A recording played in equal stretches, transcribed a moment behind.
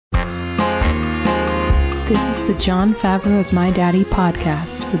This is the Jon Favreau is My Daddy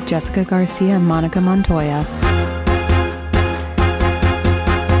podcast with Jessica Garcia and Monica Montoya.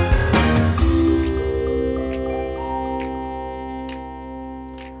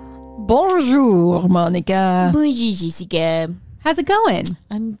 Bonjour, Monica. Bonjour, Jessica. How's it going?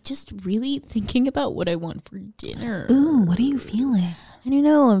 I'm just really thinking about what I want for dinner. Ooh, what are you feeling? I don't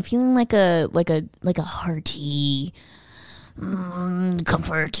know. I'm feeling like a hearty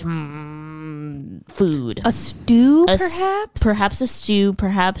comfort food. A stew, perhaps? Perhaps a stew.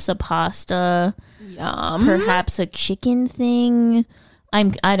 Perhaps a pasta. Yum. Perhaps a chicken thing.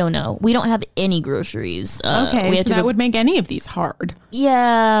 I don't know. We don't have any groceries. Okay, so that would make any of these hard.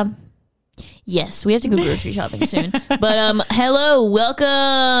 Yeah. Yes, we have to go grocery shopping soon. But hello,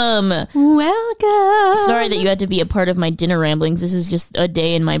 welcome. Sorry that you had to be a part of my dinner ramblings. This is just a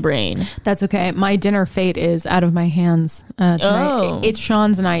day in my brain. That's okay. My dinner fate is out of my hands tonight. It's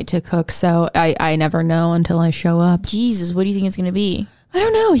Sean's night to cook, so I never know until I show up. Jesus, what do you think it's going to be? I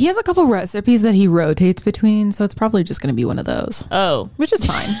don't know. He has a couple recipes that he rotates between, so it's probably just going to be one of those. Oh. Which is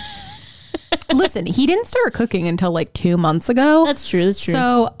fine. Listen, he didn't start cooking until like 2 months ago. That's true.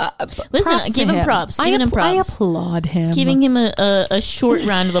 So, listen, give him props. I applaud him. Giving him a short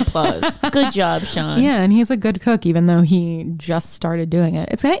round of applause. Good job, Sean. Yeah, and he's a good cook, even though he just started doing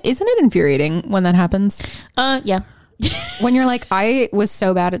it. Isn't it infuriating when that happens? Yeah. When you're like, I was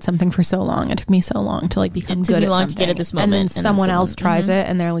so bad at something for so long. It took me so long to like become good at something. It took me long to get at this moment. And then someone else tries it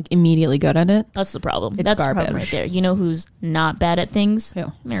and they're like immediately good at it. That's the problem. It's That's garbage. The problem right there. You know who's not bad at things? Who?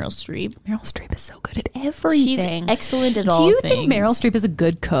 Meryl Streep. Meryl Streep is so good at everything. She's excellent at all things. Do you think Meryl Streep is a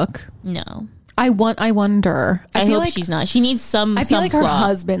good cook? No. I wonder. I hope she's not. She needs some. I feel like flaw. her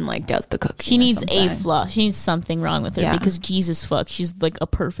husband like does the cooking. She needs a flaw. She needs something wrong with her because Jesus fuck, she's like a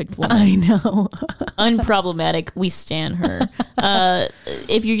perfect woman. I know. Unproblematic. We stan her.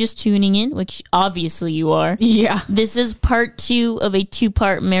 If you're just tuning in, which obviously you are, this is part 2 of a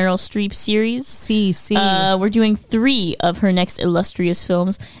 2-part Meryl Streep series. We're doing 3 of her next illustrious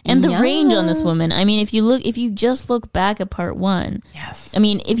films, and the range on this woman. I mean, if you just look back at part 1, yes. I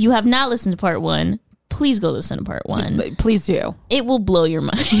mean, if you have not listened to part 1, please go listen to part 1. Please do. It will blow your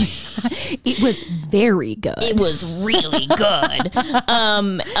mind. It was very good. It was really good.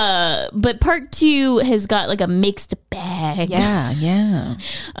 But part 2 has got like a mixed bag. Yeah.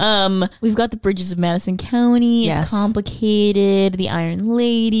 We've got the Bridges of Madison County. Yes. It's complicated. The Iron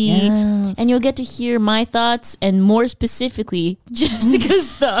Lady. Yes. And you'll get to hear my thoughts and more specifically Jessica's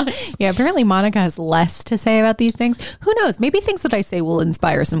thoughts. Yeah, apparently Monica has less to say about these things. Who knows? Maybe things that I say will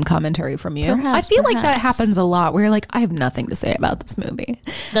inspire some commentary from you. I feel like that happens a lot where you're like, I have nothing to say about this movie.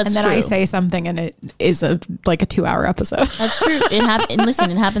 That's and then true. I say something and it is like a 2-hour episode. That's true. And listen,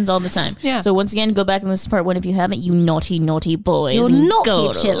 it happens all the time. Yeah. So once again, go back and listen to part 1 if you haven't. You naughty boys. You and naughty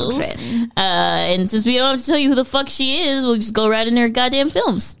girls. children. And since we don't have to tell you who the fuck she is, we'll just go right into her goddamn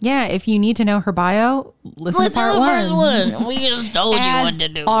films. Yeah, if you need to know her bio, listen to part the 1. first one. We just told you what to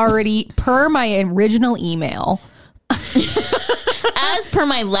do. Already, per my original email. As per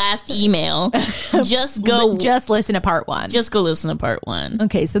my last email, just listen to part 1. Just go listen to part 1.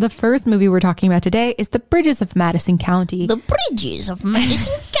 Okay, so the first movie we're talking about today is The Bridges of Madison County. The Bridges of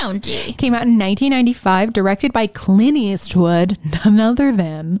Madison County. Came out in 1995, directed by Clint Eastwood, none other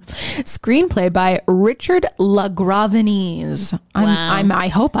than. Screenplay by Richard LaGravenese. I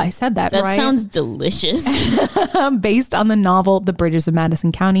hope I said that right. That sounds delicious. Based on the novel The Bridges of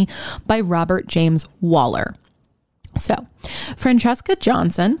Madison County by Robert James Waller. So, Francesca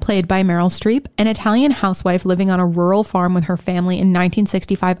Johnson, played by Meryl Streep, an Italian housewife living on a rural farm with her family in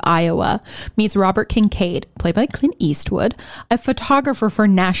 1965 Iowa, meets Robert Kincaid, played by Clint Eastwood, a photographer for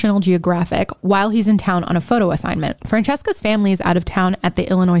National Geographic, while he's in town on a photo assignment. Francesca's family is out of town at the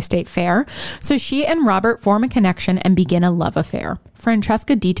Illinois State Fair, so she and Robert form a connection and begin a love affair.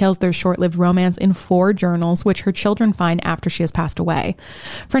 Francesca details their short-lived romance in 4 journals, which her children find after she has passed away.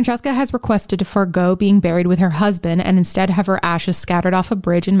 Francesca has requested to forego being buried with her husband and instead have her ashes scattered off a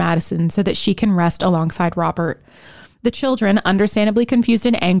bridge in Madison so that she can rest alongside Robert. The children, understandably confused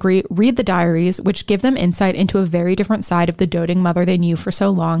and angry, read the diaries, which give them insight into a very different side of the doting mother they knew for so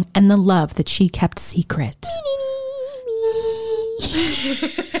long and the love that she kept secret.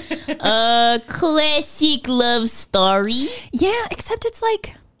 A classic love story. Yeah, except it's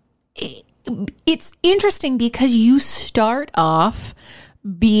like, it's interesting because you start off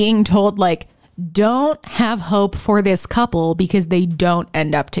being told like, don't have hope for this couple because they don't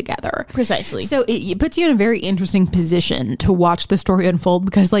end up together. Precisely. So it puts you in a very interesting position to watch the story unfold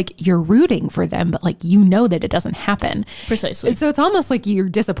because like you're rooting for them, but like you know that it doesn't happen. Precisely. So it's almost like you're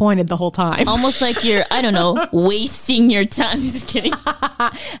disappointed the whole time. Almost like you're, I don't know, wasting your time. Just kidding.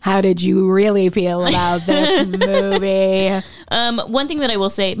 How did you really feel about this movie? One thing that I will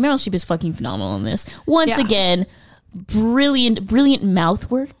say, Meryl Streep is fucking phenomenal in this. Once again, brilliant mouth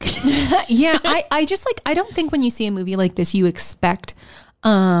work. Yeah, I just like, I don't think when you see a movie like this, you expect,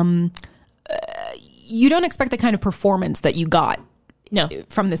 you don't expect the kind of performance that you got. No,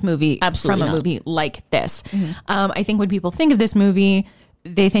 from this movie, absolutely from a movie like this. I think when people think of this movie,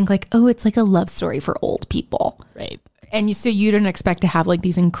 they think like, oh, it's like a love story for old people. Right. And so you don't expect to have like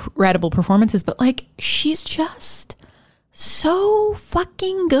these incredible performances, but like she's just so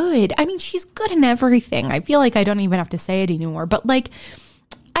fucking good. I mean, she's good in everything. I feel like I don't even have to say it anymore, but like,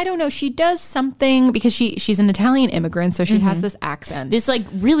 I don't know. She does something because she's an Italian immigrant. So she has this accent. This like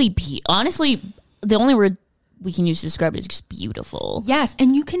really, honestly, the only word we can use to describe it is just beautiful. Yes.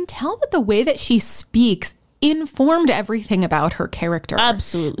 And you can tell that the way that she speaks informed everything about her character.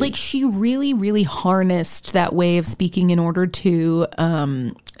 Absolutely. Like she really, really harnessed that way of speaking in order to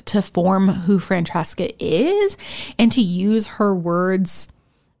form who Francesca is and to use her words,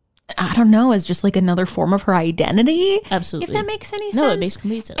 I don't know, as just like another form of her identity. Absolutely. If that makes any sense. No, it makes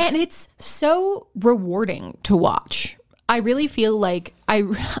complete sense. And it's so rewarding to watch. I really feel like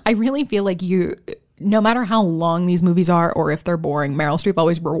you, no matter how long these movies are or if they're boring, Meryl Streep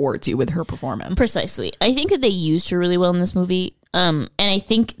always rewards you with her performance. Precisely. I think that they used her really well in this movie. And I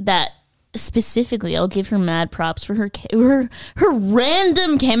think that specifically, I'll give her mad props for her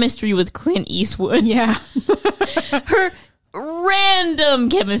random chemistry with Clint Eastwood. Yeah. Her random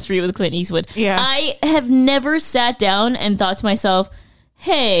chemistry with Clint Eastwood. Yeah. I have never sat down and thought to myself,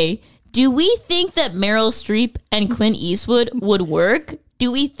 hey, do we think that Meryl Streep and Clint Eastwood would work?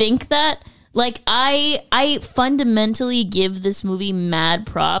 Do we think that? Like, I fundamentally give this movie mad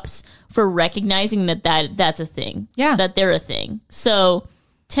props for recognizing that's a thing. Yeah. That they're a thing. So,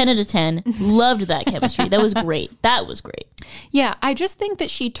 10 out of 10. Loved that chemistry. That was great. That was great. Yeah, I just think that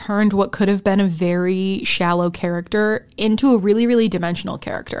she turned what could have been a very shallow character into a really, really dimensional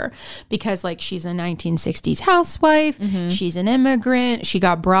character. Because, like, she's a 1960s housewife. She's an immigrant. She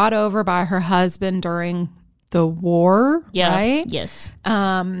got brought over by her husband during the war, right? Yes.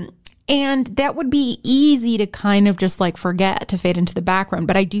 And that would be easy to kind of just like forget, to fade into the background.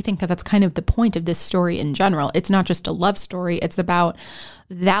 But I do think that that's kind of the point of this story in general. It's not just a love story. It's about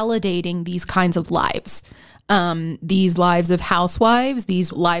validating these kinds of lives, these lives of housewives,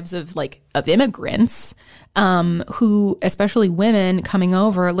 these lives of immigrants, who, especially women coming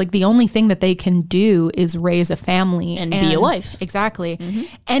over, like the only thing that they can do is raise a family and be a wife. Exactly.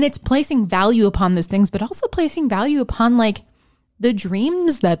 And it's placing value upon those things, but also placing value upon like the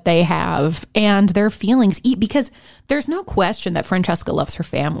dreams that they have and their feelings, because there's no question that Francesca loves her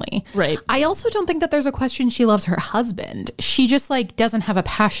family. Right. I also don't think that there's a question she loves her husband. She just like doesn't have a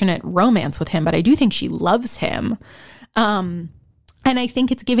passionate romance with him, but I do think she loves him. And I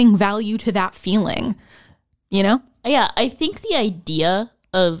think it's giving value to that feeling, you know? Yeah, I think the idea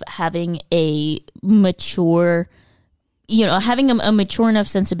of having a mature, having a mature enough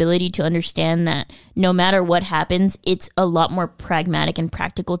sensibility to understand that no matter what happens, it's a lot more pragmatic and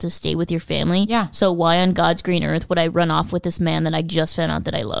practical to stay with your family. Yeah. So why on God's green earth would I run off with this man that I just found out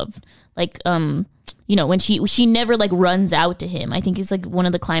that I loved? Like, when she never like runs out to him. I think it's like one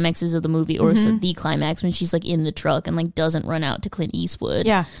of the climaxes of the movie, or the climax, when she's like in the truck and like doesn't run out to Clint Eastwood.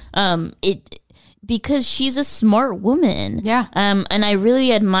 Yeah. Because she's a smart woman. Yeah. And I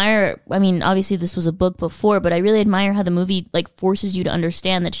really admire, I mean, obviously this was a book before, but I really admire how the movie like forces you to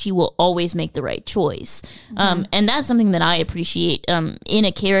understand that she will always make the right choice. And that's something that I appreciate in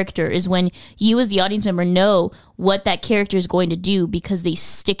a character, is when you as the audience member know what that character is going to do, because they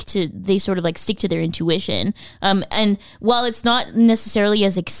stick to their intuition. And while it's not necessarily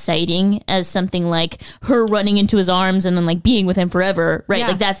as exciting as something like her running into his arms and then like being with him forever, right? Yeah.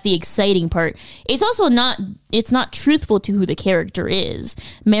 Like that's the exciting part. It's also not truthful to who the character is.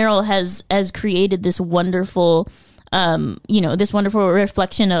 Meryl has created this wonderful this wonderful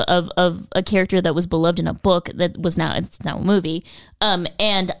reflection of a character that was beloved in a book it's now a movie.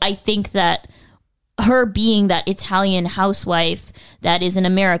 And I think that her being that Italian housewife that is in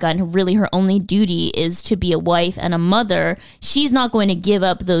America, and really her only duty is to be a wife and a mother, she's not going to give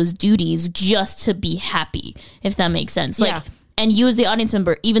up those duties just to be happy, if that makes sense. Like, And you as the audience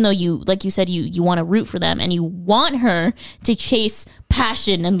member, even though you, like you said, you want to root for them and you want her to chase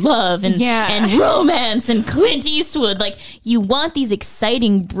passion and love and romance and Clint Eastwood, like you want these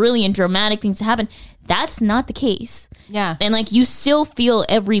exciting, brilliant, dramatic things to happen. That's not the case. Yeah. And like you still feel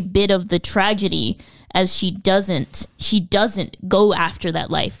every bit of the tragedy as she doesn't go after that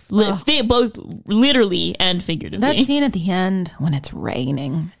life, both literally and figuratively. That scene at the end when it's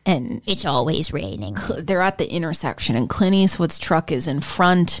raining and it's always raining. They're at the intersection and Clint Eastwood's truck is in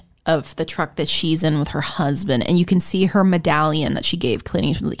front of the truck that she's in with her husband, and you can see her medallion that she gave Clint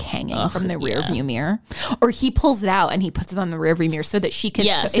Eastwood like hanging from the rear view mirror, or he pulls it out and he puts it on the rear view mirror so that she can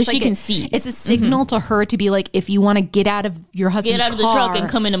so she can see. It's a signal to her to be like, if you want to get out of your husband's car, get out of the truck and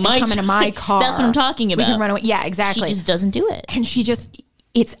come into my car. That's what I'm talking about. We can run away. Yeah, exactly. She just doesn't do it, and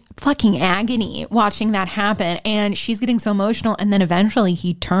it's fucking agony watching that happen, and she's getting so emotional, and then eventually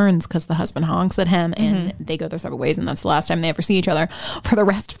he turns because the husband honks at him and they go their separate ways, and that's the last time they ever see each other for the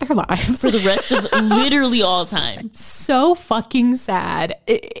rest of their lives, for the rest of literally all time. So fucking sad.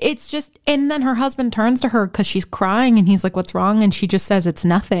 It's just, and then her husband turns to her because she's crying and he's like, what's wrong? And she just says it's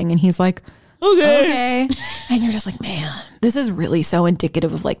nothing, and he's like, okay. And you're just like, man, this is really so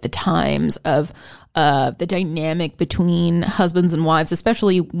indicative of like the times of the dynamic between husbands and wives,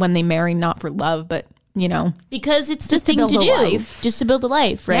 especially when they marry not for love, but because it's just the thing to do, just to build a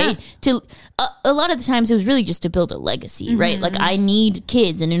life, right? Yeah. A lot of the times it was really just to build a legacy, right? Like I need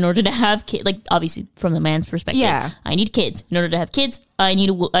kids, and in order to have kids, like obviously from the man's perspective, I need kids. In order to have kids, I need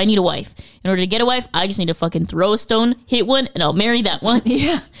a wife. In order to get a wife, I just need to fucking throw a stone, hit one, and I'll marry that one.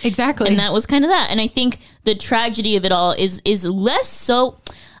 Yeah, exactly. And that was kind of that. And I think the tragedy of it all is less so.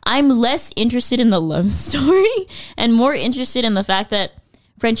 I'm less interested in the love story and more interested in the fact that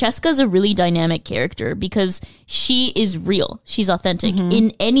Francesca is a really dynamic character because she is real. She's authentic.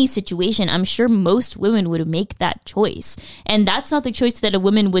 In any situation, I'm sure most women would make that choice. And that's not the choice that a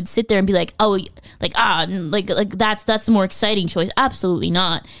woman would sit there and be like, oh, like that's the more exciting choice. Absolutely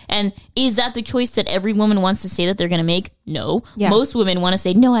not. And is that the choice that every woman wants to say that they're going to make? No. Yeah. Most women want to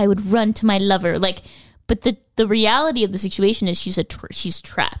say, no, I would run to my lover. Like, but the reality of the situation is she's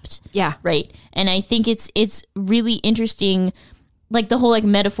trapped. Yeah. Right. And I think it's really interesting. Like the whole like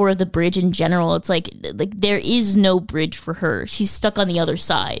metaphor of the bridge in general, it's like there is no bridge for her. She's stuck on the other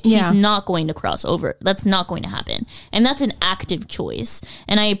side. She's not going to cross over. That's not going to happen. And that's an active choice.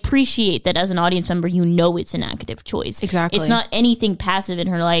 And I appreciate that as an audience member, it's an active choice. Exactly. It's not anything passive in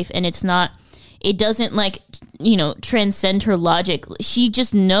her life, and it doesn't like, transcend her logic. She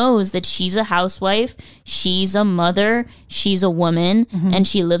just knows that she's a housewife, she's a mother, she's a woman, and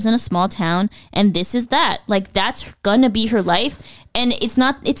she lives in a small town, and this is that. Like, that's gonna be her life. And it's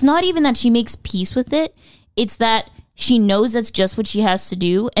not even that she makes peace with it. It's that she knows that's just what she has to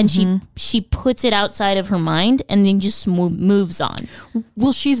do, and she puts it outside of her mind and then just moves on.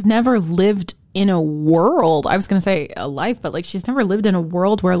 Well, she's never lived in a world, I was gonna say a life, but like she's never lived in a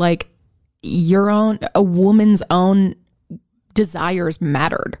world where like a woman's own desires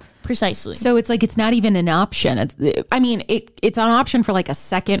mattered. Precisely. So it's like, it's not even an option. It's an option for like a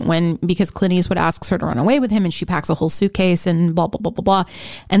second because Clint Eastwood asks her to run away with him and she packs a whole suitcase and blah, blah, blah, blah, blah.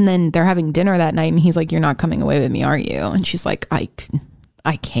 And then they're having dinner that night and he's like, you're not coming away with me, are you? And she's like, I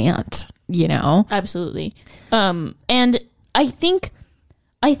can't, Absolutely. And I think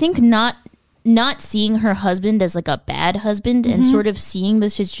not seeing her husband as like a bad husband and sort of seeing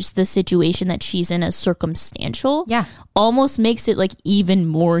this is just the situation that she's in as circumstantial almost makes it like even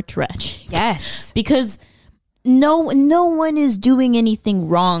more tragic. Yes. Because no one is doing anything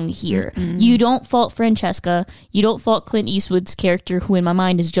wrong here. You don't fault Francesca. You don't fault Clint Eastwood's character, who in my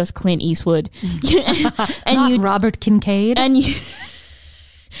mind is just Clint Eastwood. And not Robert Kincaid.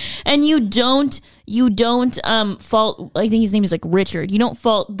 And you don't fault, I think his name is like Richard. You don't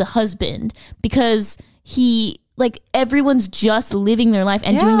fault the husband because everyone's just living their life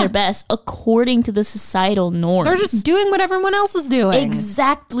and doing their best according to the societal norms. They're just doing what everyone else is doing.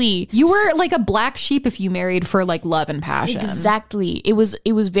 Exactly. You were like a black sheep if you married for like love and passion. Exactly. It was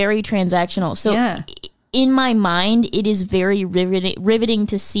very transactional. So in my mind, it is very riveting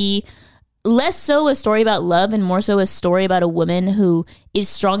to see less so a story about love and more so a story about a woman who is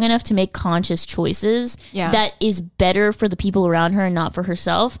strong enough to make conscious choices that is better for the people around her and not for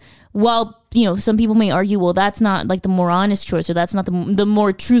herself. While, some people may argue, well, that's not like the more honest choice, or that's not the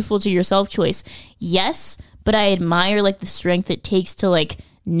more truthful to yourself choice. Yes, but I admire like the strength it takes to like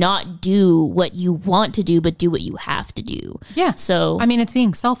not do what you want to do, but do what you have to do. Yeah. So, I mean, it's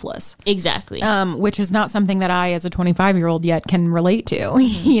being selfless. Exactly. Which is not something that I, as a 25-year-old yet, can relate to,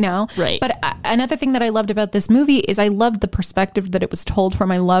 you know? Right. But another thing that I loved about this movie is I loved the perspective that it was told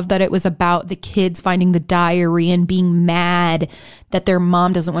from. I loved that it was about the kids finding the diary and being mad that their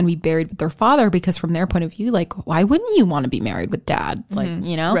mom doesn't want to be buried with their father, because from their point of view, like, why wouldn't you want to be married with dad? Like,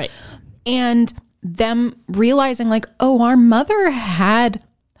 you know? Right. And them realizing like, oh, our mother had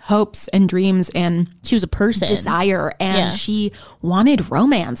hopes and dreams, and she was a person, desire, and she wanted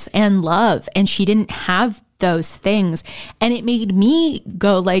romance and love, and she didn't have those things. And it made me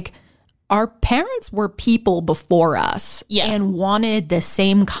go like, our parents were people before us and wanted the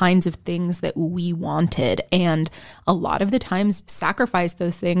same kinds of things that we wanted, and a lot of the times sacrificed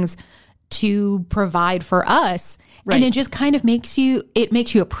those things to provide for us. Right. And it just kind of makes you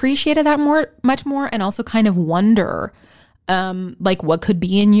appreciate it much more, and also kind of wonder like what could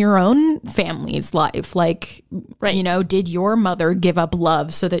be in your own family's life. Like, you know, did your mother give up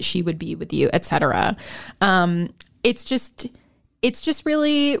love so that she would be with you, etc. It's just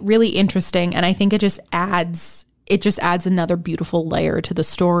really, really interesting. And I think it just adds another beautiful layer to the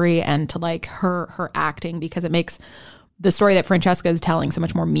story and to like her acting, because it makes the story that Francesca is telling so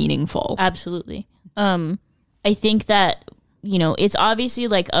much more meaningful. Absolutely. I think that, you know, it's obviously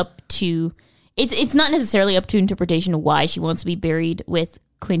like up to, it's not necessarily up to interpretation of why she wants to be buried with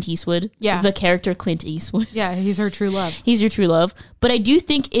Clint Eastwood. Yeah. The character Clint Eastwood. Yeah, he's her true love. He's your true love. But I do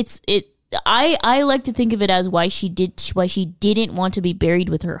think I like to think of it as why she didn't want to be buried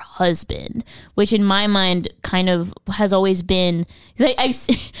with her husband, which in my mind kind of has always been, I've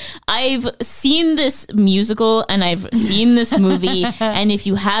seen this musical and I've seen this movie, and if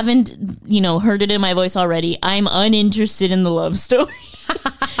you haven't, you know, heard it in my voice already, I'm uninterested in the love story.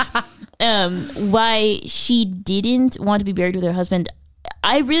 Why she didn't want to be buried with her husband,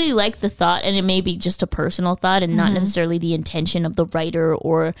 I really like the thought, and it may be just a personal thought and not necessarily the intention of the writer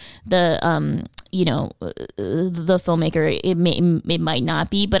or the the filmmaker. It might not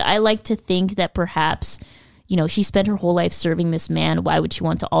be, but I like to think that perhaps, you know, she spent her whole life serving this man. Why would she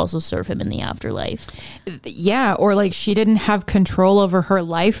want to also serve him in the afterlife? Yeah, or like she didn't have control over her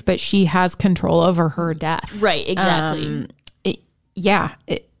life, but she has control over her death. Right, exactly.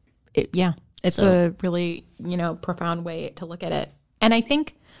 It's a really, you know, profound way to look at it. And I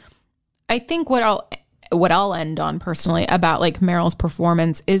think what I'll end on personally about like Meryl's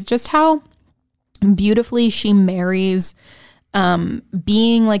performance is just how beautifully she marries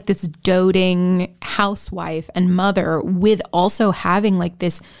being like this doting housewife and mother with also having like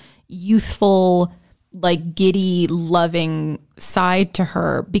this youthful, like giddy, loving side to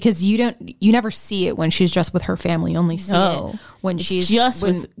her, because you never see it when she's just with her family. You only see it when she's just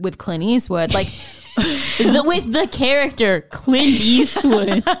with Clint Eastwood. Like with the character Clint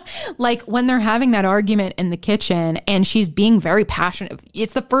Eastwood. Like when they're having that argument in the kitchen and she's being very passionate.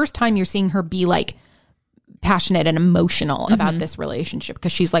 It's the first time you're seeing her be like passionate and emotional about this relationship,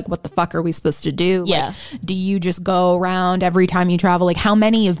 because she's like, what the fuck are we supposed to do? Yeah. Like, do you just go around every time you travel? Like, how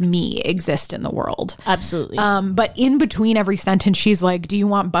many of me exist in the world? Absolutely. But in between every sentence, she's like, do you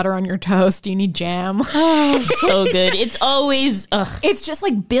want butter on your toast? Do you need jam? So good. It's always it's just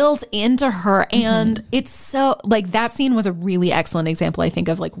like built into her, and it's so like that scene was a really excellent example, I think,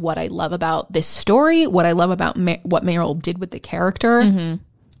 of like what I love about this story, what I love about what Meryl did with the character.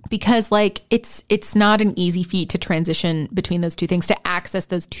 Because like it's not an easy feat to transition between those two things, to access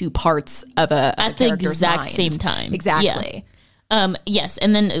those two parts of at the exact mind. Same time. Exactly. Yeah. Yes,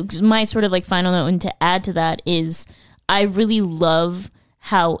 and then my sort of like final note, and to add to that, is I really love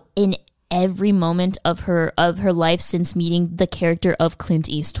how in every moment of her life since meeting the character of Clint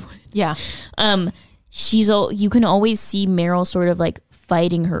Eastwood, you can always see Meryl sort of like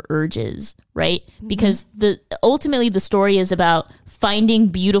fighting her urges, right? Because ultimately the story is about finding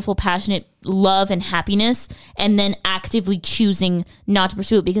beautiful, passionate love and happiness, and then actively choosing not to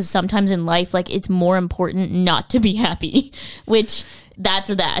pursue it, because sometimes in life, like, it's more important not to be happy, which that's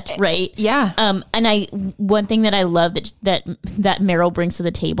that, right? Yeah. And one thing that I love that Meryl brings to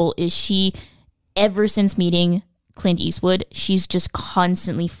the table is she, ever since meeting Clint Eastwood, she's just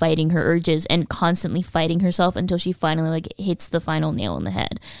constantly fighting her urges and constantly fighting herself until she finally like hits the final nail in the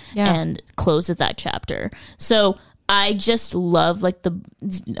head and closes that chapter. So I just love like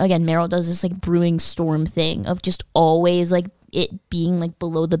Meryl does this like brewing storm thing of just always like it being like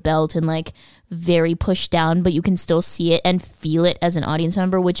below the belt and like very pushed down, but you can still see it and feel it as an audience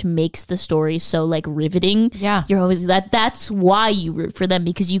member, which makes the story so like riveting. Yeah. You're always that's why you root for them,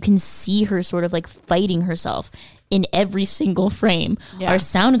 because you can see her sort of like fighting herself in every single frame. Yeah. Our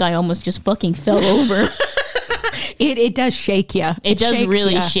sound guy almost just fucking fell over. It does shake you. It does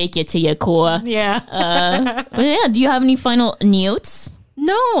really shake you to your core. Yeah. Yeah. Do you have any final notes?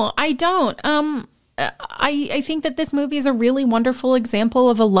 No, I don't. I think that this movie is a really wonderful example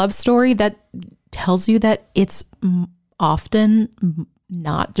of a love story that tells you that it's often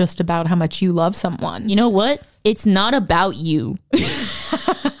not just about how much you love someone. You know what? It's not about you.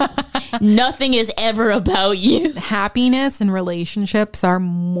 Nothing is ever about you. Happiness and relationships are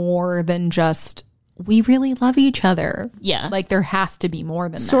more than just, we really love each other. Yeah. Like there has to be more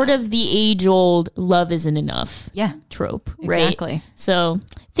than sort that. of the age-old love isn't enough trope, right? Exactly. So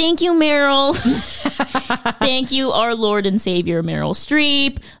thank you, Meryl. Thank you, our Lord and Savior, Meryl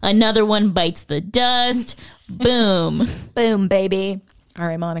Streep. Another one bites the dust. Boom. Boom, baby. All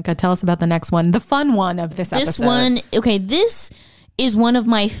right, Monica, tell us about the next one. The fun one of this episode. This one, okay, this is one of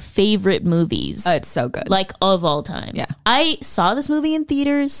my favorite movies. Oh, it's so good. Like, of all time. Yeah. I saw this movie in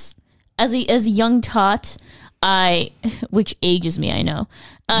theaters as a young tot. Which ages me, I know.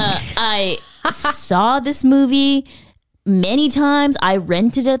 I saw this movie many times. I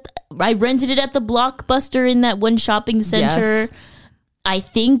rented it at the Blockbuster in that one shopping center. Yes. I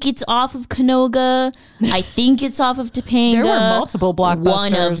think it's off of Canoga. I think it's off of Topanga. There were multiple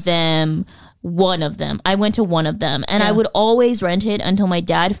Blockbusters. One of them. I went to one of them, and I would always rent it until my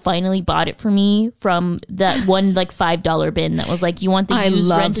dad finally bought it for me from that one like $5 bin that was like, you want the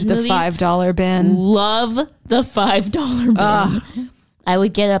used rented movies? I loved the $5 bin. Love the $5 bin. I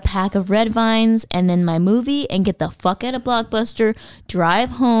would get a pack of Red Vines and then my movie and get the fuck out of Blockbuster, drive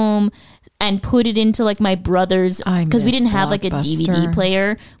home, and put it into like my brother's, because we didn't have like a DVD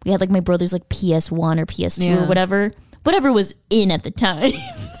player. We had like my brother's like PS1 or PS2 or whatever was in at the time.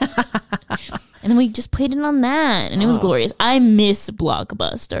 And then we just played it on that, and it was glorious. I miss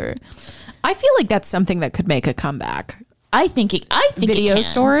Blockbuster. I feel like that's something that could make a comeback. I think video it can.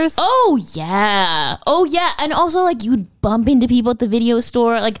 stores. Oh yeah, and also like you'd bump into people at the video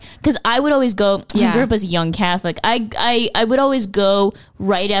store, like because I would always go. I grew up as a young Catholic. I would always go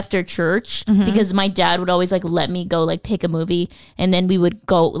right after church because my dad would always like let me go like pick a movie, and then we would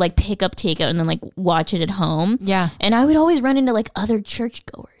go like pick up takeout and then like watch it at home. Yeah, and I would always run into like other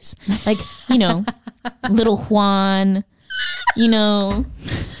churchgoers, like little Juan,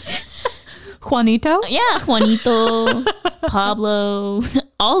 Juanito? Yeah, Juanito, Pablo,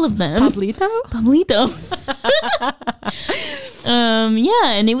 all of them. Pablito?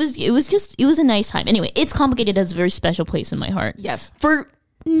 Yeah, and it was a nice time. Anyway, It's Complicated has a very special place in my heart. Yes. For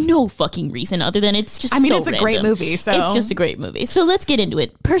no fucking reason other than it's just it's a great movie, so it's just a great movie. So let's get into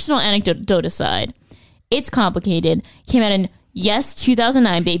it. Personal anecdote aside, It's Complicated came out in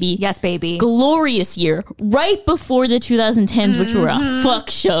 2009, baby. Yes, baby. Glorious year. Right before the 2010s, which were a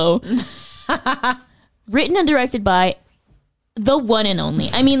fuck show. Written and directed by the one and only.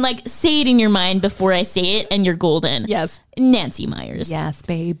 I mean, like, say it in your mind before I say it and you're golden. Yes. Nancy Meyers. Yes,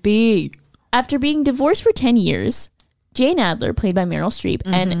 baby. After being divorced for 10 years, Jane Adler, played by Meryl Streep,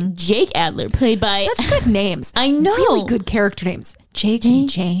 and Jake Adler, played by... Such good names. I know. Really good character names. Jake and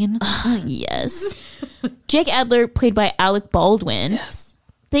Jane. Yes. Jake Adler, played by Alec Baldwin. Yes.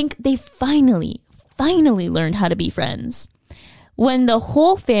 Think they finally learned how to be friends. When the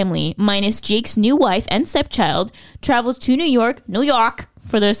whole family, minus Jake's new wife and stepchild, travels to New York,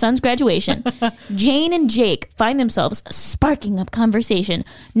 for their son's graduation, Jane and Jake find themselves sparking up conversation,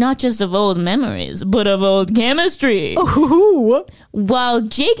 not just of old memories, but of old chemistry. Ooh. While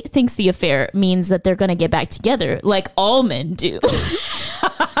Jake thinks the affair means that they're going to get back together, like all men do.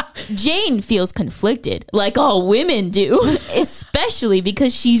 Jane feels conflicted, like all women do, especially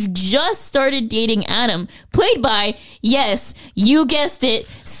because she's just started dating Adam, played by, yes, you guessed it,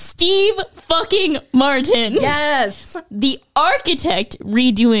 Steve fucking Martin. Yes. The architect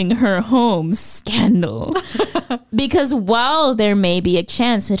redoing her home scandal. Because while there may be a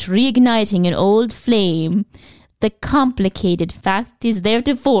chance at reigniting an old flame, the complicated fact is they're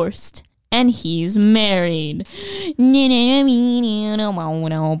divorced. And he's married.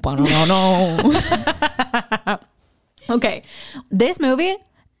 Okay. This movie,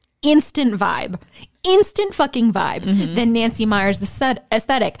 instant vibe. Instant fucking vibe. Then Nancy Meyers'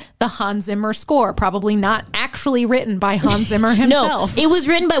 aesthetic, the Hans Zimmer score, probably not actually written by Hans Zimmer himself. No, it was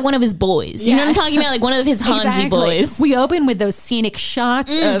written by one of his boys. You know what I'm talking about? Like one of his Hansi boys. We open with those scenic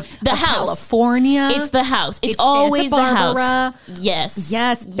shots of the house. California. It's the house. It's always Santa Barbara. The house. Yes.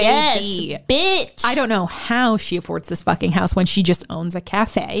 Yes, baby. Yes, bitch. I don't know how she affords this fucking house when she just owns a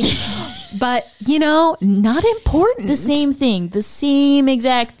cafe. But, not important. The same thing. The same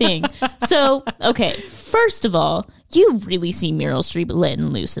exact thing. So, okay. First of all, you really see Meryl Streep letting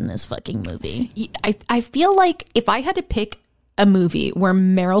loose in this fucking movie. I feel like if I had to pick a movie where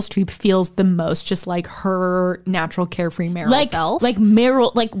Meryl Streep feels the most just like her natural carefree Meryl self. Like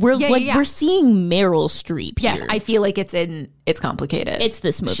Meryl, we're seeing Meryl Streep here. Yes, I feel like it's complicated. It's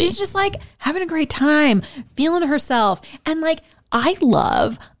this movie. She's just like having a great time, feeling herself. And like, I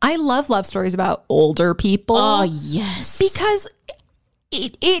love love stories about older people. Oh, yes. Because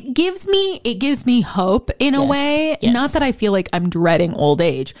it gives me hope in a way. Yes. Not that I feel like I'm dreading old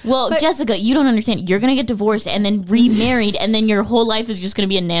age. Well, Jessica, you don't understand. You're going to get divorced and then remarried, and then your whole life is just going to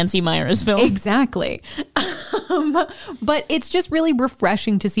be a Nancy Meyers film. Exactly. But it's just really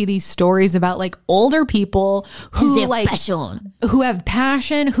refreshing to see these stories about like older people who like who have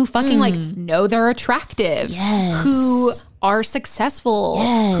passion, who fucking like know they're attractive, who are successful,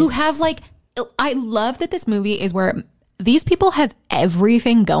 who have like. I love that this movie is where these people have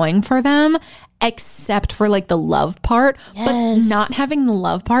everything going for them except for like the love part, but not having the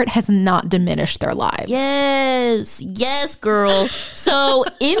love part has not diminished their lives. Yes, girl. So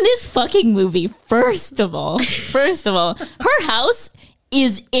in this fucking movie, first of all, her house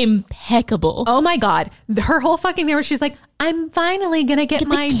is impeccable. Oh my God. Her whole fucking thing where she's like, I'm finally gonna get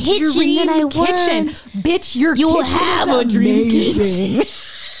my dream kitchen. Bitch, you'll have a dream kitchen.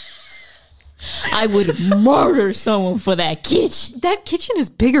 I would murder someone for that kitchen. That kitchen is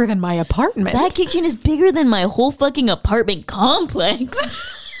bigger than my apartment. That kitchen is bigger than my whole fucking apartment complex.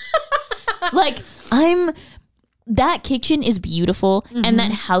 That kitchen is beautiful, and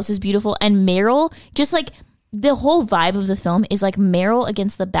that house is beautiful, and Meryl, just like, the whole vibe of the film is like Meryl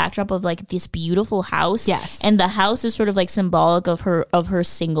against the backdrop of like this beautiful house. Yes. And the house is sort of like symbolic of her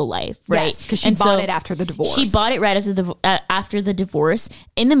single life, right? Yes, because she bought it after the divorce. She bought it right after the divorce.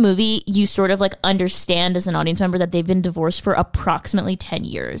 In the movie, you sort of like understand as an audience member that they've been divorced for approximately 10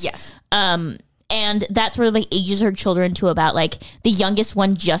 years. Yes. And that sort of like ages her children to about like the youngest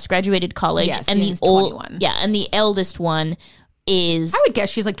one just graduated college. Yes, and the 21. Yeah, and the eldest one is, I would guess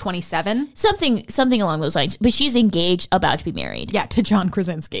she's like 27. Something along those lines. But she's engaged, about to be married. Yeah, to John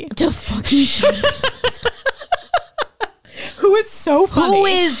Krasinski. To fucking John Krasinski. Who is so funny. Who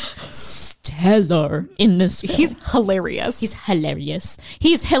is stellar in this film. He's hilarious. He's hilarious.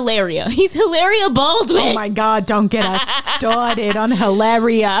 He's Hilaria. He's Hilaria Baldwin. Oh my God, don't get us started on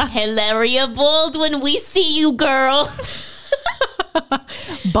Hilaria. Hilaria Baldwin, we see you, girl.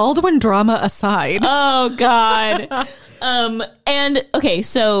 Baldwin drama aside. Oh God. And okay,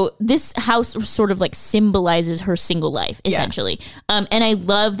 so this house sort of like symbolizes her single life, essentially. Yeah. And I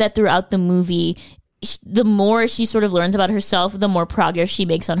love that throughout the movie, the more she sort of learns about herself, the more progress she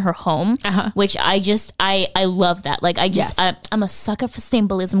makes on her home, which I love that. Like, I'm a sucker for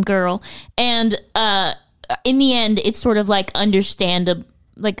symbolism, girl. And in the end, it's sort of like understood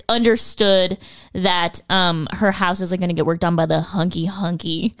that her house isn't going to get worked on by the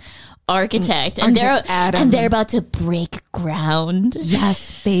hunky architect, and they're about to break ground.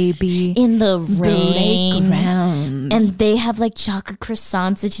 Yes, baby. In the rain. Ground. And they have like chocolate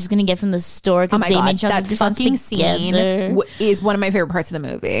croissants that she's gonna get from the store because they made chocolate croissants together. Scene is one of my favorite parts of the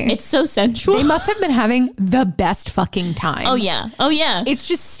movie. It's so sensual. They must have been having the best fucking time. Oh yeah. It's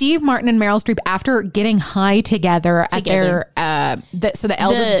just Steve Martin and Meryl Streep after getting high together. At their so the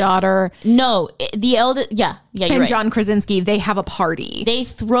eldest daughter. No, the eldest. Yeah, you're and right. John Krasinski. They have a party. They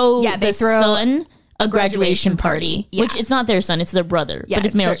throw the son a graduation party, which it's not their son, it's their brother, but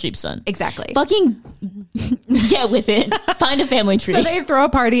it's Meryl Streep's son. Exactly. Fucking get with it. Find a family tree. So they throw a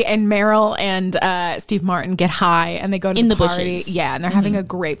party, and Meryl and Steve Martin get high, and they go to the party. Bushes. Yeah, and they're having a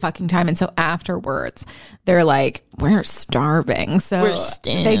great fucking time. And so afterwards, they're like, we're starving. So we're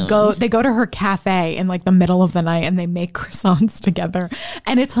stoned. They go to her cafe in like the middle of the night, and they make croissants together,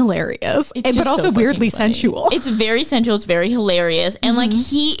 and it's hilarious, but also so weirdly sensual. It's very sensual. It's very hilarious, and like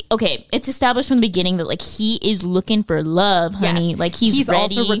it's established from the beginning that like he is looking for love, honey. Yes. Like he's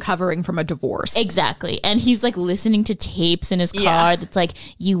ready. Also recovering from a divorce. Exactly. And he's like listening to tapes in his car that's like,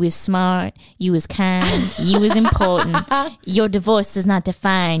 you is smart, you is kind, you is important, your divorce does not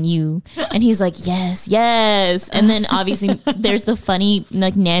define you. And he's like, yes. And then obviously there's the funny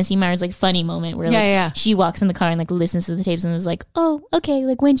like Nancy Meyers like funny moment where she walks in the car and like listens to the tapes and is like, oh okay,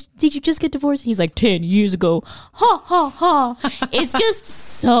 like when did you just get divorced? He's like 10 years ago. Ha ha ha. It's just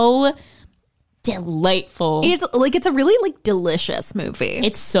so delightful. It's a really like delicious movie.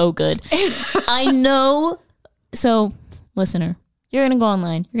 It's so good. I know. So listener, you're gonna go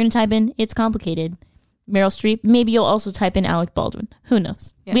online, you're gonna type in "it's complicated" Meryl Streep. Maybe you'll also type in Alec Baldwin. Who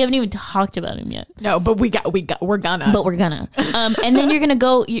knows? We haven't even talked about him yet. No, but we're gonna. And then you're gonna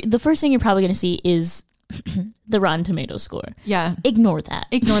go. The first thing you're probably gonna see is the Rotten Tomato score. Yeah. Ignore that.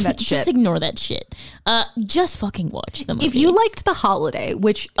 Ignore that shit. Just ignore that shit. Just fucking watch the movie. If you liked The Holiday,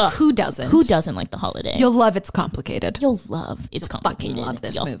 which who doesn't? Who doesn't like The Holiday? You'll love It's Complicated. You'll love It's Complicated. Fucking love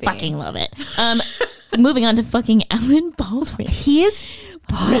this You'll movie. fucking love it. Moving on to fucking Alan Baldwin. He is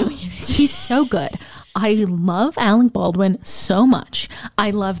brilliant. He's so good. I love Alec Baldwin so much.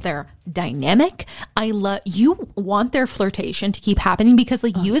 I love their dynamic. You want their flirtation to keep happening because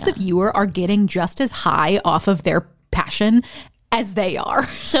you as the viewer are getting just as high off of their passion as they are.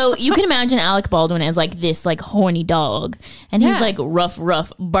 So you can imagine Alec Baldwin as like this like horny dog, and he's like rough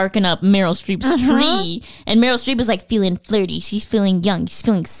barking up Meryl Streep's tree, and Meryl Streep is like feeling flirty. She's feeling young. She's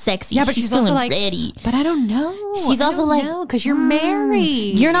feeling sexy. Yeah, but she's feeling also like, ready. But I don't know. She's also like, because you're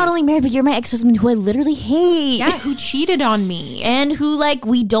married. You're not only married, but you're my ex-husband who I literally hate. Yeah, who cheated on me. And who like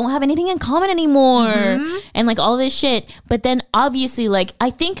we don't have anything in common anymore. And like all this shit. But then obviously like I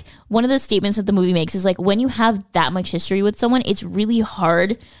think one of the statements that the movie makes is like when you have that much history with someone, it's really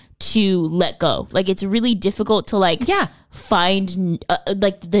hard to let go. Like it's really difficult to like find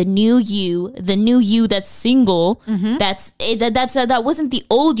like the new you that's single. That wasn't the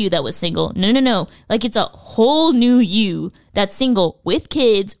old you that was single. No. Like it's a whole new you that's single with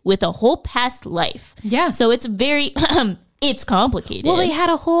kids with a whole past life. Yeah. So it's very it's complicated. Well, they had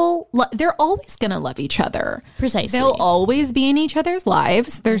a whole... they're always going to love each other. Precisely. They'll always be in each other's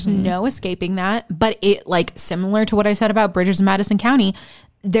lives. There's no escaping that. But it, like, similar to what I said about Bridges of Madison County,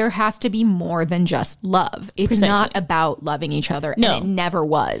 there has to be more than just love. It's not about loving each other. No. And it never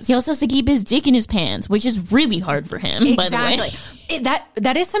was. He also has to keep his dick in his pants, which is really hard for him, by the way.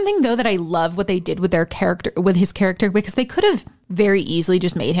 That is something, though, that I love what they did with his character, because they could have very easily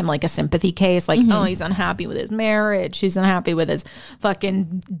just made him like a sympathy case. Like, oh, he's unhappy with his marriage. He's unhappy with his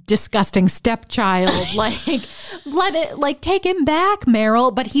fucking disgusting stepchild. Like, take him back,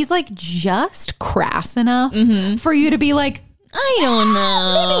 Meryl. But he's like just crass enough for you to be like, I don't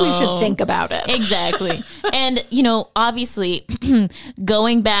know. Maybe we should think about it. Exactly. And, obviously,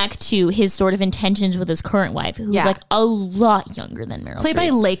 going back to his sort of intentions with his current wife, who's like a lot younger than Meryl Played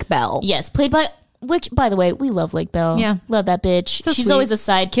by Lake Bell. Yes, played by... Which, by the way, we love Lake Bell. Yeah. Love that bitch. So She's sweet. always a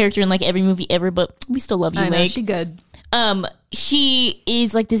side character in like every movie ever, but we still love you, I know, Lake. she good. She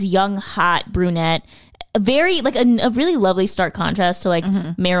is like this young, hot brunette. Very, like a really lovely stark contrast to like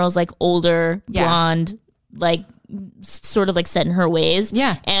Meryl's like older, blonde, like sort of like set in her ways.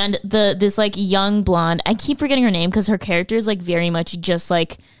 Yeah. And this like young blonde, I keep forgetting her name because her character is like very much just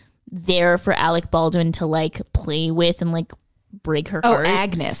like there for Alec Baldwin to like play with and like break her heart.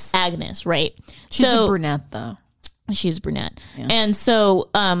 Agnes. Agnes, right. She's a brunette though. She's brunette. Yeah. And so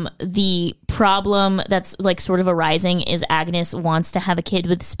the problem that's like sort of arising is Agnes wants to have a kid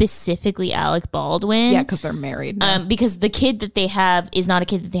with specifically Alec Baldwin. Yeah, because they're married now. Because the kid that they have is not a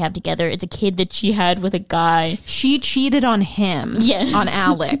kid that they have together. It's a kid that she had with a guy. She cheated on him. Yes. On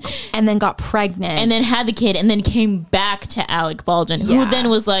Alec. And then got pregnant. And then had the kid and then came back to Alec Baldwin, who then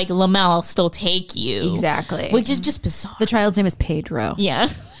was like, Lamel, I'll still take you. Exactly. Which is just bizarre. The child's name is Pedro. Yeah.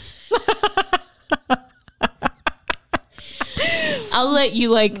 I'll let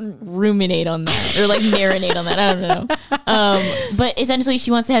you like ruminate on that or like marinate on that. I don't know. But essentially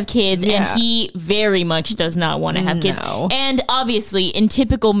she wants to have kids and he very much does not want to have kids. And obviously in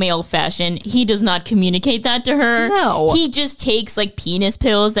typical male fashion, he does not communicate that to her. No. He just takes like penis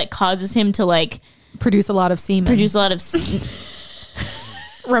pills that causes him to like produce a lot of semen.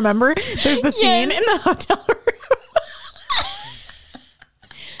 Remember? There's the scene in the hotel room.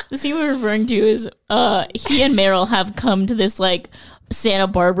 The scene we're referring to is he and Meryl have come to this like Santa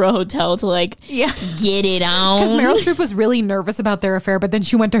Barbara hotel to like get it on. Because Meryl Streep was really nervous about their affair, but then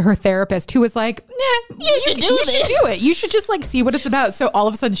she went to her therapist who was like, you should do it. You should just like see what it's about. So all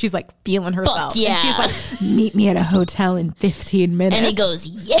of a sudden she's like feeling herself. Fuck yeah. And she's like, meet me at a hotel in 15 minutes. And he goes,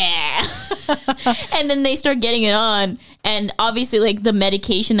 yeah. And then they start getting it on. And obviously like the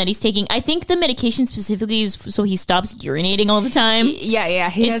medication that he's taking, I think the medication specifically is so he stops urinating all the time. Yeah.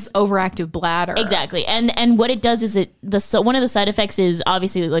 He has overactive bladder. Exactly. And what it does is one of the side effects is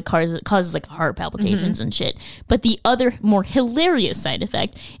obviously like causes like heart palpitations and shit. But the other more hilarious side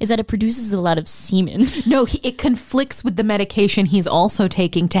effect is that it produces a lot of semen. No, it conflicts with the medication he's also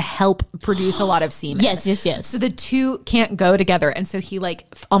taking to help produce a lot of semen. Yes. So the two can't go together. And so he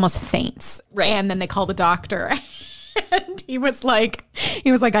like almost faints. Right. And then they call the doctor. And he was like,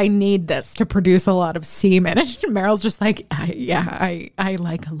 I need this to produce a lot of semen. And Meryl's just like, I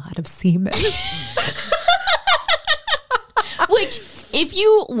like a lot of semen. Which, if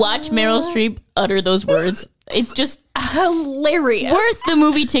you watch Meryl Streep utter those words, it's just hilarious. Worth the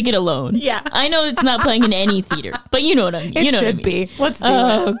movie ticket alone. Yeah. I know it's not playing in any theater, but you know what I mean. It should be. Let's do it.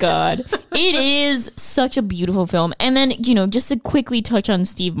 Oh, God. It is such a beautiful film. And then, just to quickly touch on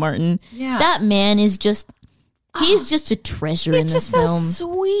Steve Martin, that man is just, he's just a treasure in this film. He's just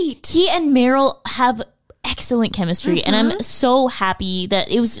so sweet. He and Meryl have excellent chemistry, and I'm so happy that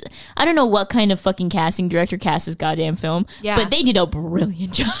it was, I don't know what kind of fucking casting director cast this goddamn film, but they did a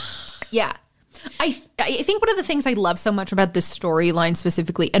brilliant job. Yeah. I think one of the things I love so much about this storyline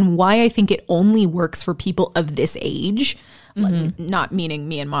specifically, and why I think it only works for people of this age, not meaning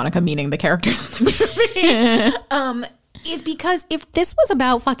me and Monica, meaning the characters in the movie, is because if this was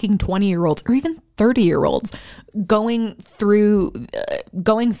about fucking 20-year-olds or even 30-year-olds going through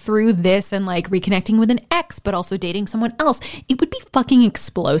this and like reconnecting with an ex, but also dating someone else, it would be fucking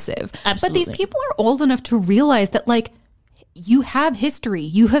explosive. Absolutely. But these people are old enough to realize that like, you have history,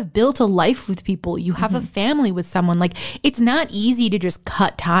 you have built a life with people, you have a family with someone. Like, it's not easy to just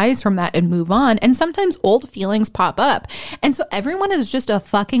cut ties from that and move on. And sometimes old feelings pop up. And so everyone is just a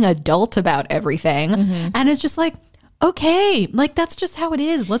fucking adult about everything. And it's just like, okay, like that's just how it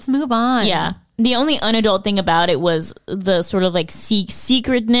is. Let's move on. Yeah. The only unadult thing about it was the sort of like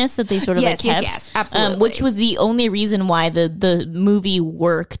secretness that they sort of kept. Yes, absolutely. Which was the only reason why the movie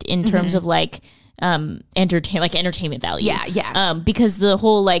worked in terms of like entertainment value. Because the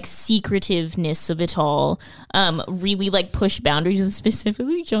whole like secretiveness of it all really like pushed boundaries with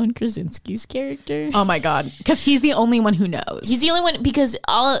specifically John Krasinski's character. Oh my God, because he's the only one who knows. He's the only one, because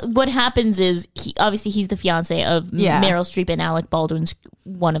what happens is he's the fiance of Meryl Streep and Alec Baldwin's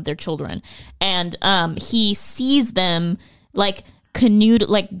one of their children, and he sees them like canoodle,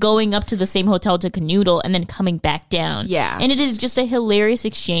 like going up to the same hotel to canoodle and then coming back down. And it is just a hilarious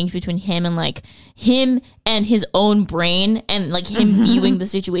exchange between him and his own brain, and like him viewing the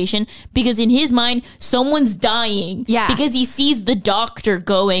situation, because in his mind someone's dying because he sees the doctor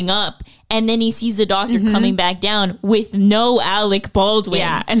going up and then he sees the doctor coming back down with no Alec Baldwin.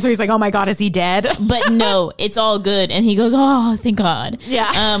 And so he's like, oh my God, is he dead? But no, it's all good. And he goes, oh, thank God.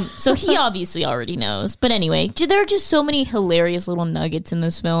 Yeah. So he obviously already knows. But anyway, there are just so many hilarious little nuggets in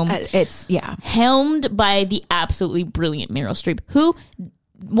this film. It's helmed by the absolutely brilliant Meryl Streep, who,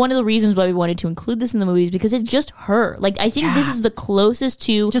 one of the reasons why we wanted to include this in the movie is because it's just her. Like, I think this is the closest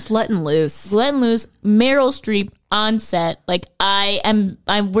to just letting loose Meryl Streep on set. Like,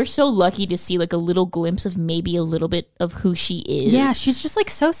 we're so lucky to see like a little glimpse of maybe a little bit of who she is. Yeah, she's just like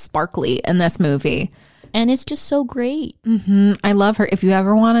so sparkly in this movie. And it's just so great. I love her. If you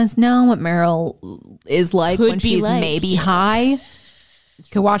ever want to know what Meryl is like when she's maybe high, you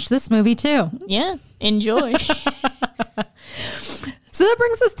could watch this movie too. Yeah, enjoy. So that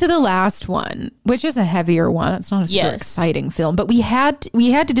brings us to the last one, which is a heavier one. It's not a super exciting film, but we had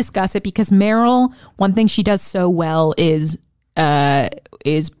to discuss it because Meryl, one thing she does so well is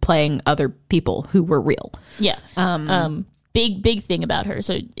playing other people who were real. Yeah. Big thing about her.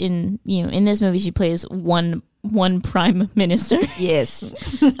 So in this movie, she plays one prime minister. Yes.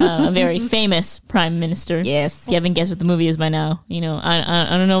 A very famous prime minister. Yes. If you haven't guessed what the movie is by now, I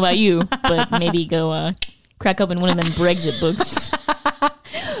don't know about you, but maybe go crack open one of them Brexit books.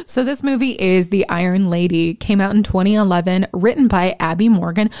 So this movie is The Iron Lady. Came out in 2011, written by Abby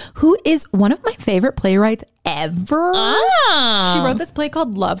Morgan, who is one of my favorite playwrights ever. She wrote this play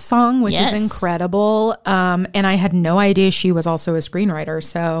called Love Song, which is incredible. And I had no idea she was also a screenwriter.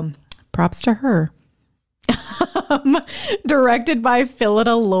 So props to her. Directed by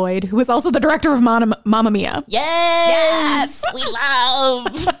Phillida Lloyd, who is also the director of Mamma Mia. Yes! We love!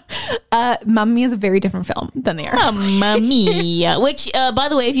 Mamma Mia is a very different film than they are. Mamma Mia. Which, by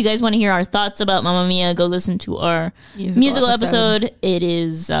the way, if you guys want to hear our thoughts about Mamma Mia, go listen to our musical episode. It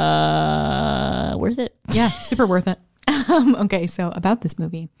is worth it. Yeah, super worth it. Okay, so about this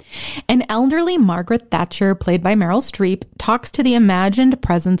movie. An elderly Margaret Thatcher, played by Meryl Streep, talks to the imagined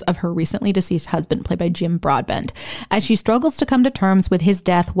presence of her recently deceased husband, played by Jim Broadbent, as she struggles to come to terms with his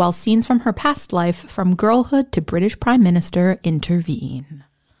death while scenes from her past life, from girlhood to British Prime Minister, intervene.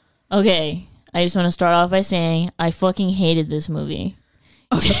 Okay, I just want to start off by saying I fucking hated this movie.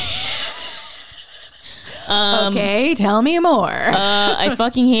 Okay, tell me more. I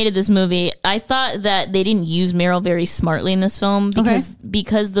fucking hated this movie. I thought that they didn't use Meryl very smartly in this film because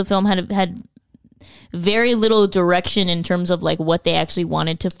the film had very little direction in terms of like what they actually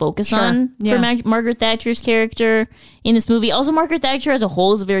wanted to focus on for Margaret Thatcher's character in this movie. Also, Margaret Thatcher as a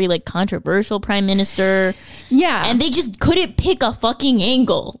whole is a very like controversial prime minister. Yeah, and they just couldn't pick a fucking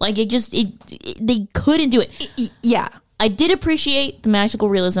angle. Like they couldn't do it. Yeah. I did appreciate the magical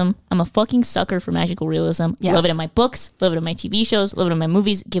realism. I'm a fucking sucker for magical realism. Yes. Love it in my books, love it in my TV shows, love it in my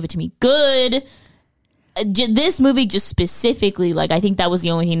movies. Give it to me good. this movie just specifically, like, I think that was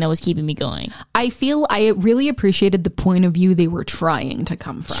the only thing that was keeping me going. I really appreciated the point of view they were trying to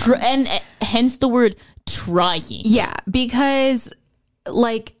come from. And hence the word trying. Yeah, because,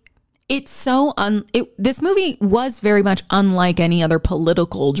 like, it's so... this movie was very much unlike any other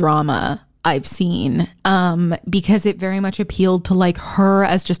political drama I've seen, because it very much appealed to, like, her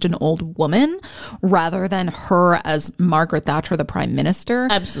as just an old woman rather than her as Margaret Thatcher, the Prime Minister.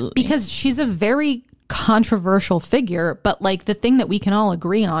 Absolutely. Because she's a very controversial figure, but, like, the thing that we can all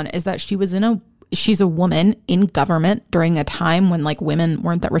agree on is that she's a woman in government during a time when, like, women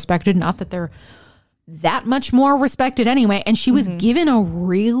weren't that respected. Not that they're that much more respected anyway, and she was given a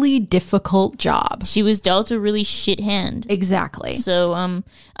really difficult job. She was dealt a really shit hand. Exactly. So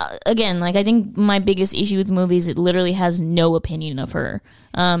again, like, I think my biggest issue with movies, it literally has no opinion of her,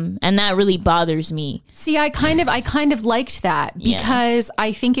 and that really bothers me. See, I kind of liked that, because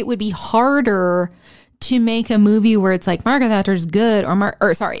I think it would be harder to make a movie where it's like Margaret Thatcher's good, it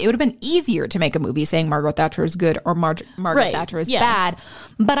would have been easier to make a movie saying Margaret Thatcher is good or Margaret Thatcher is bad.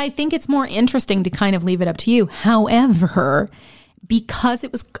 But I think it's more interesting to kind of leave it up to you. However, because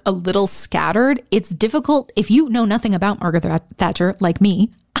it was a little scattered, it's difficult if you know nothing about Margaret Thatcher, like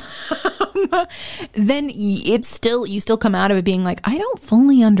me. Then you still come out of it being like, I don't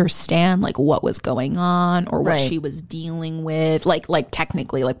fully understand, like, what was going on or what she was dealing with, like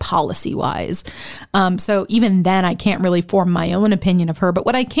technically, like, policy wise. So even then I can't really form my own opinion of her. But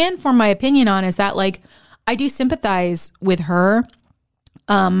what I can form my opinion on is that, like, I do sympathize with her.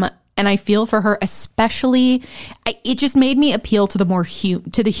 And I feel for her, especially, it just made me appeal to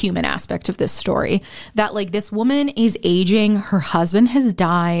the human aspect of this story. That, like, this woman is aging, her husband has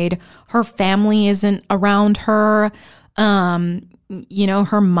died, her family isn't around her,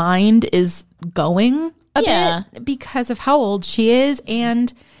 her mind is going a bit because of how old she is,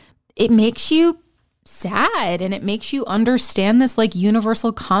 and it makes you sad, and it makes you understand this, like,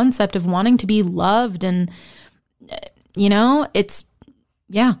 universal concept of wanting to be loved, and it's...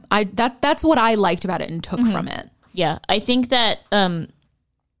 Yeah, that's what I liked about it and took from it. Yeah, I think that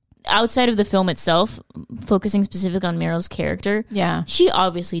outside of the film itself, focusing specifically on Meryl's character, she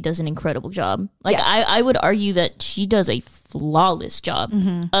obviously does an incredible job. Like, yes. I would argue that she does a flawless job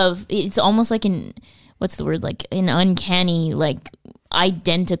of, it's almost like an uncanny, like,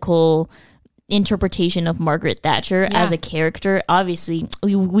 identical interpretation of Margaret Thatcher as a character. Obviously,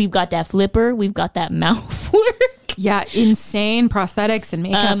 we've got that flipper, we've got that mouth work. Yeah, insane prosthetics and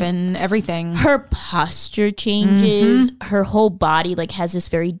makeup and everything. Her posture changes. Her whole body, like, has this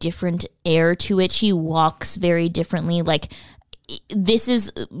very different air to it. She walks very differently. Like, this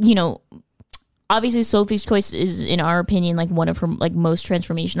is, obviously Sophie's Choice is, in our opinion, like, one of her, like, most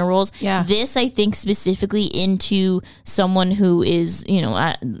transformational roles. Yeah. This, I think, specifically into someone who is,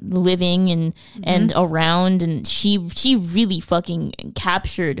 living and around, and she really fucking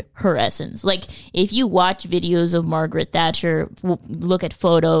captured her essence. Like, if you watch videos of Margaret Thatcher, look at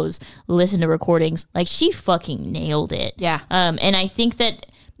photos, listen to recordings, like, she fucking nailed it. Yeah. And I think that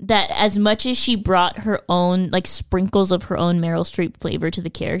as much as she brought her own, like, sprinkles of her own Meryl Streep flavor to the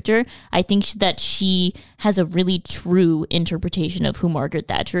character, I think that she has a really true interpretation of who Margaret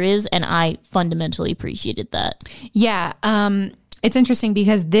Thatcher is, and I fundamentally appreciated that. Yeah, it's interesting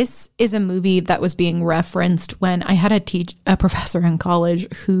because this is a movie that was being referenced when I had a professor in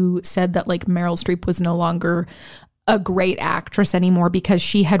college who said that, like, Meryl Streep was no longer a great actress anymore because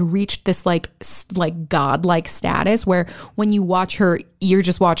she had reached this like godlike status where when you watch her, you're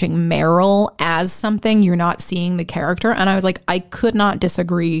just watching Meryl as something, you're not seeing the character. And I was like, I could not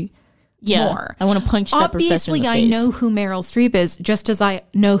disagree more. I want to punch that professor in the face. Obviously, I know who Meryl Streep is, just as I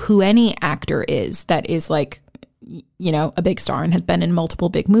know who any actor is that is, like, a big star and has been in multiple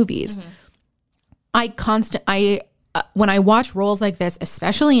big movies. When I watch roles like this,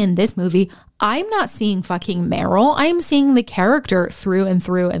 especially in this movie, I'm not seeing fucking Meryl. I'm seeing the character through and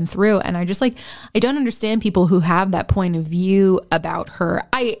through and through. And I just, like, I don't understand people who have that point of view about her.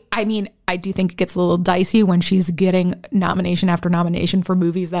 I mean, I do think it gets a little dicey when she's getting nomination after nomination for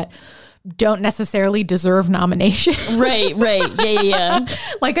movies that don't necessarily deserve nomination. Right. Yeah.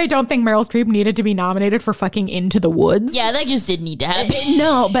 Like, I don't think Meryl Streep needed to be nominated for fucking Into the Woods. Yeah, that just didn't need to happen.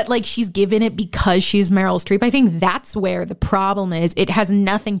 No, but, like, she's given it because she's Meryl Streep. I think that's where the problem is. It has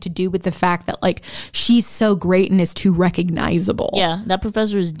nothing to do with the fact that, like, she's so great and is too recognizable. Yeah, that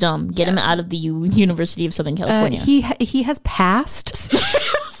professor is dumb. Get him out of the University of Southern California. He has passed.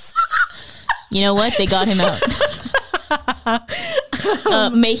 You know what? They got him out.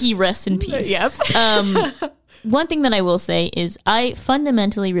 May he rest in peace. Yes. One thing that I will say is I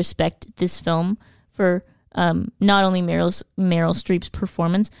fundamentally respect this film for not only Meryl Streep's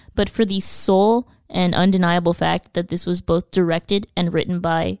performance, but for the soul and undeniable fact that this was both directed and written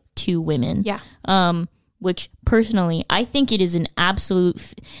by two women. Yeah. Which personally, I think it is an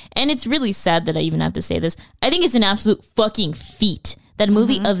absolute, and it's really sad that I even have to say this, I think it's an absolute fucking feat that a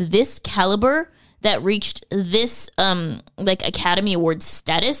movie of this caliber that reached this like Academy Award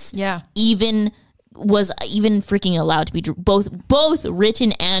status even freaking allowed to be both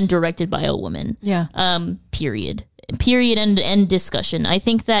written and directed by a woman. Period and discussion. I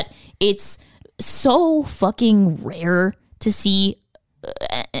think that it's so fucking rare to see,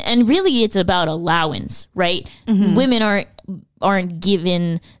 and really it's about allowance, right? Women aren't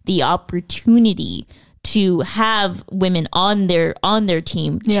given the opportunity to have women on their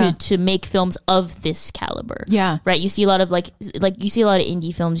team to make films of this caliber. Yeah. Right. You see a lot of like you see a lot of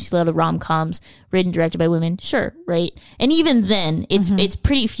indie films, you see a lot of rom-coms written and directed by women. Sure. Right. And even then it's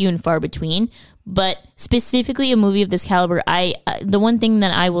pretty few and far between, but specifically a movie of this caliber, the one thing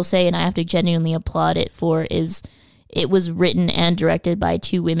that I will say, and I have to genuinely applaud it for, is it was written and directed by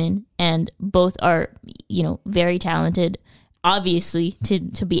two women, and both are, very talented. Obviously,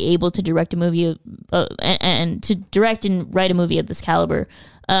 to be able to direct a movie and to direct and write a movie of this caliber,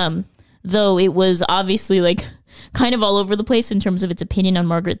 though it was obviously like kind of all over the place in terms of its opinion on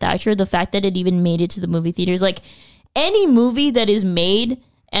Margaret Thatcher, the fact that it even made it to the movie theaters, like any movie that is made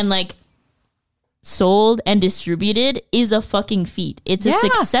and like sold and distributed is a fucking feat. It's a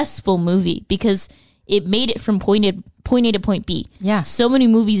successful movie because it made it from point A to point B. Yeah. So many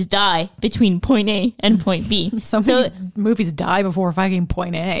movies die between point A and point B. so many movies die before fucking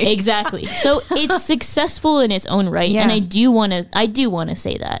point A. Exactly. So it's successful in its own right. Yeah. And I do want to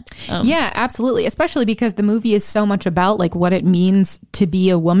say that. Yeah, absolutely. Especially because the movie is so much about like what it means to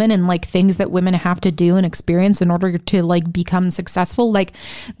be a woman and like things that women have to do and experience in order to like become successful. Like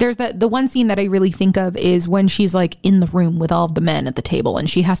there's the one scene that I really think of is when she's like in the room with all of the men at the table and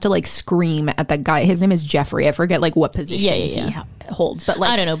she has to like scream at that guy. His name is Jeffrey. I forget like what position he holds, but like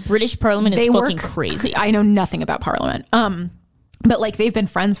I don't know, British Parliament is fucking crazy. I know nothing about Parliament, but like they've been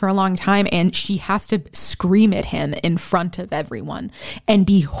friends for a long time, and she has to scream at him in front of everyone and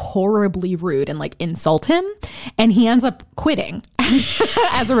be horribly rude and like insult him, and he ends up quitting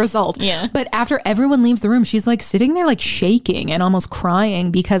as a result. But after everyone leaves the room, she's like sitting there like shaking and almost crying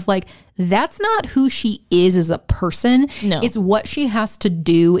because like that's not who she is as a person. No, it's what she has to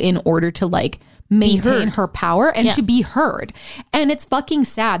do in order to like maintain her power and to be heard. And it's fucking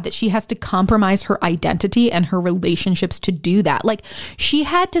sad that she has to compromise her identity and her relationships to do that. Like she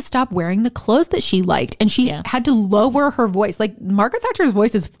had to stop wearing the clothes that she liked, and she had to lower her voice. Like Margaret Thatcher's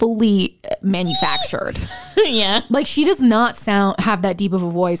voice is fully manufactured. Like she does not have that deep of a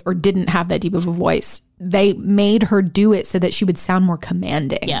voice, or didn't have that deep of a voice. They made her do it so that she would sound more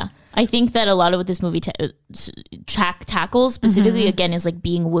commanding. I think that a lot of what this movie tackles specifically, again, is like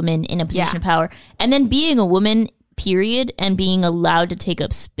being a woman in a position of power, and then being a woman, period, and being allowed to take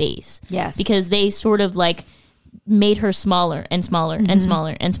up space. Yes. Because they sort of like made her smaller and smaller and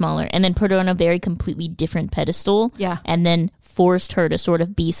smaller and smaller, and then put her on a very completely different pedestal. And then forced her to sort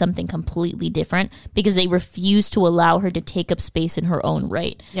of be something completely different because they refused to allow her to take up space in her own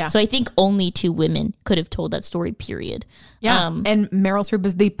right. So I think only two women could have told that story, period. And Meryl Streep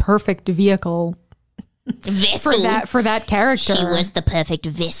was the perfect vehicle for that character. She was the perfect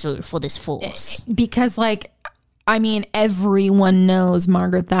vessel for this force. Because like, I mean, everyone knows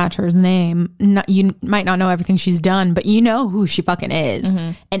Margaret Thatcher's name. You might not know everything she's done, but you know who she fucking is.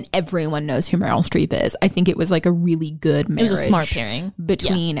 And everyone knows who Meryl Streep is. I think it was like a really good marriage. It was a smart pairing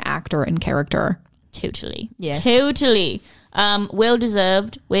between actor and character. Totally. Yes. Totally. Well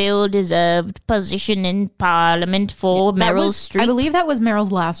deserved position in Parliament for Meryl Streep. I believe that was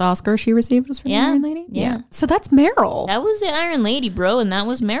Meryl's last Oscar she received was for the Iron Lady. So that's Meryl. That was the Iron Lady, bro, and that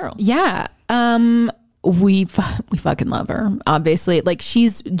was Meryl. We fucking love her, obviously. Like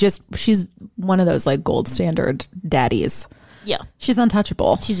she's one of those like gold standard daddies. She's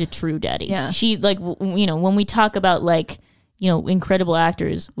untouchable. She's a true daddy. She like, when we talk about like, incredible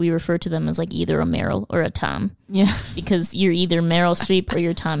actors, we refer to them as like either a Meryl or a Tom. Because you're either Meryl Streep or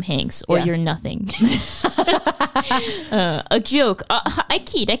you're Tom Hanks or you're nothing. A joke. I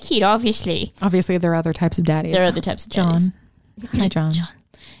kid, obviously. Obviously, there are other types of daddies. There are other types of daddies. John. Hi, John.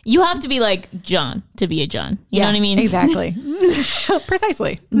 You have to be like John to be a John. You know what I mean? Exactly.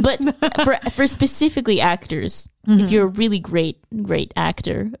 Precisely. But for specifically actors, if you're a really great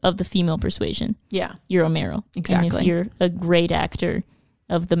actor of the female persuasion, you're a Meryl. Exactly. And if you're a great actor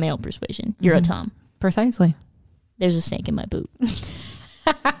of the male persuasion, you're a Tom. Precisely. There's a snake in my boot.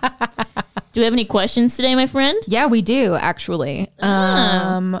 Do we have any questions today, my friend? Yeah, we do, actually.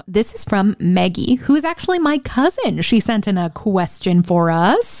 This is from Maggie, who is actually my cousin. She sent in a question for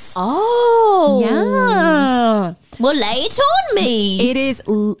us. Oh. Yeah. Well, lay it on me. It is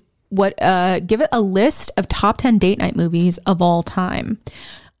give it a list of top 10 date night movies of all time.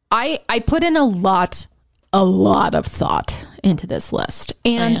 I put in a lot of thought into this list.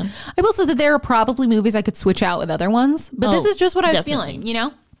 And I will say that there are probably movies I could switch out with other ones, but this is just what I was feeling, you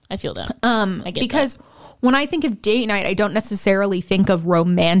know? I feel that. I get because when I think of date night, I don't necessarily think of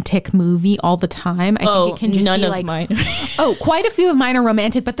romantic movie all the time. I think it can just be like mine. Quite a few of mine are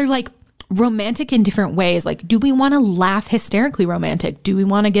romantic, but they're like romantic in different ways. Like, do we want to laugh hysterically romantic? Do we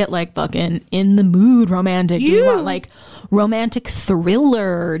want to get like fucking in the mood romantic? Do we want like romantic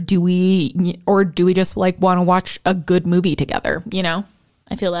thriller? Do we just like want to watch a good movie together? You know,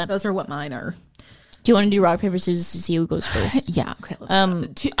 I feel that. Those are what mine are. Do you want to do rock, paper, scissors to see who goes first? Yeah. Okay.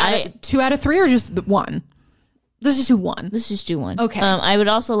 Let's two out of three or just one? Let's just do one. Let's just do one. Okay. I would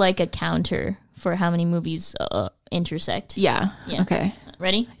also like a counter for how many movies intersect. Yeah. Okay.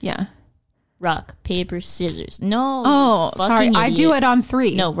 Ready? Yeah. Rock, paper, scissors. No. Oh, sorry. Idiot. I do it on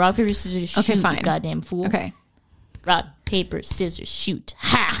 3. No, rock, paper, scissors, shoot. Okay, fine. You goddamn fool. Okay. Rock, paper, scissors, shoot.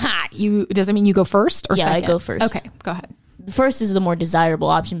 Ha ha. Does it mean you go first or second? Yeah, I go first. Okay, go ahead. First is the more desirable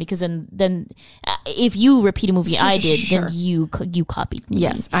option because then if you repeat a movie I did, then you copied me.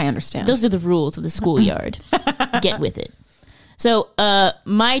 Yes, I understand. Those are the rules of the schoolyard. Get with it. So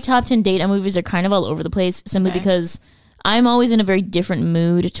my top 10 date movies are kind of all over the place simply because I'm always in a very different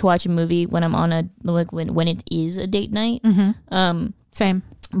mood to watch a movie when I'm on when it is a date night. Mm-hmm. Same.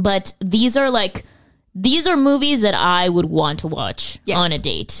 But these are movies that I would want to watch on a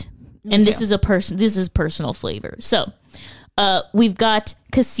date. And this is personal flavor. So we've got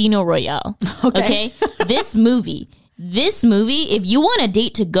Casino Royale. Okay. This movie, if you want a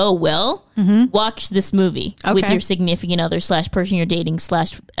date to go well, watch this movie with your significant other / person you're dating /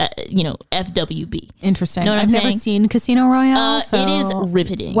 FWB. Interesting. Know what I've never seen Casino Royale. It is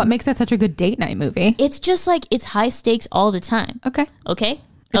riveting. What makes that such a good date night movie? It's just like it's high stakes all the time. Okay.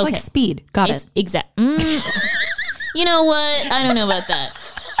 It's like Speed. Got it. Exactly. You know what? I don't know about that.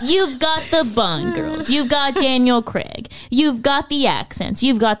 You've got the Bond girls. You've got Daniel Craig. You've got the accents.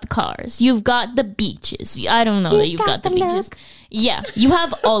 You've got the cars. You've got the beaches. I don't know that you've got the beaches. Yeah, you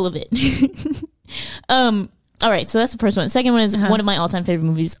have all of it. All right, so that's the first one. The second one is one of my all-time favorite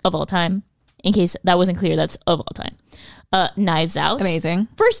movies of all time. In case that wasn't clear, that's of all time. Knives Out. Amazing.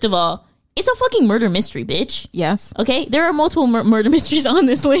 First of all, it's a fucking murder mystery, bitch. Yes. Okay, there are multiple murder mysteries on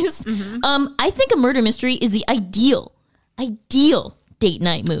this list. I think a murder mystery is the ideal date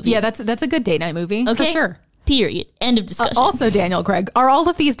night movie. Yeah, that's a good date night movie. Okay? For sure. Period. End of discussion. Also Daniel Craig. Are all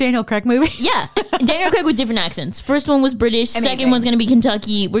of these Daniel Craig movies? Yeah. Daniel Craig with different accents. First one was British. Amazing. Second one's going to be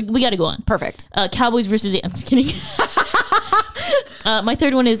Kentucky. We got to go on. Perfect. Cowboys versus... I'm just kidding. My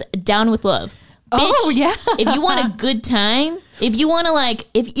third one is Down with Love. Bitch, oh, yeah. If you want a good time, if you want to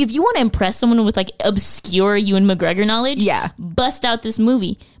if you want to impress someone with like obscure Ewan McGregor knowledge, bust out this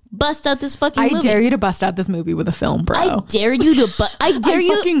movie. Bust out this fucking movie. I dare you to bust out this movie with a film, bro. I dare you to I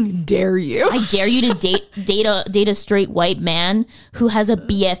fucking dare you. I dare you to date a straight white man who has a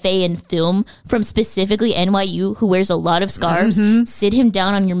BFA in film from specifically NYU, who wears a lot of scarves. Sit him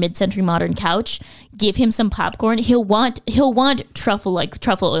down on your mid-century modern couch, give him some popcorn. He'll want truffle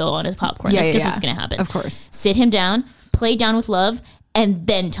oil on his popcorn. That's just what's gonna happen. Of course. Sit him down, play Down with Love, and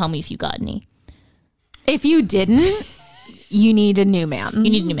then tell me if you got any. If you didn't, you need a new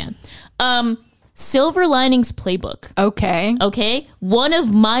man. Silver Linings Playbook. Okay. One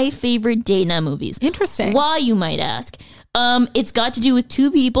of my favorite date night movies. Interesting. Why, you might ask? It's got to do with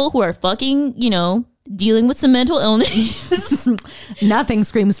two people who are fucking, dealing with some mental illness. Nothing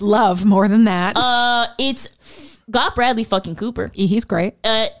screams love more than that. It's got Bradley fucking Cooper. He's great.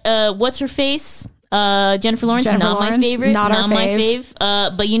 What's her face? Jennifer Lawrence. My favorite. Not my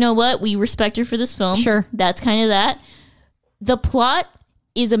fave. But you know what? We respect her for this film. Sure. That's kind of that. The plot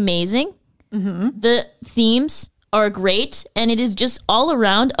is amazing. The themes are great, and it is just all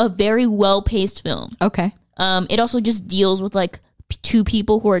around a very well-paced film. Okay. It also just deals with like two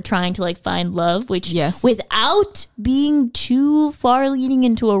people who are trying to like find love, which without being too far leading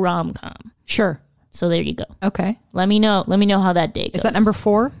into a rom-com. Sure. So there you go. Okay. Let me know how that date goes. Is that number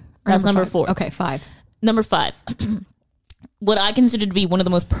 4? That's number 4. Okay, 5. Number 5. What I consider to be one of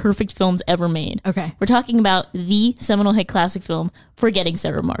the most perfect films ever made. Okay. We're talking about the seminal hit classic film, Forgetting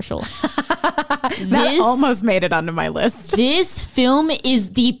Sarah Marshall. That almost made it onto my list. This film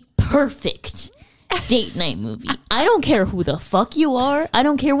is the perfect date night movie. I don't care who the fuck you are. I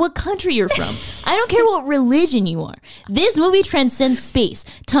don't care what country you're from. I don't care what religion you are. This movie transcends space,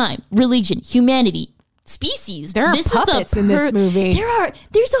 time, religion, humanity, species. There are puppets in this movie.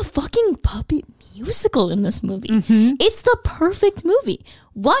 There's a fucking puppet musical in this movie. It's the perfect movie.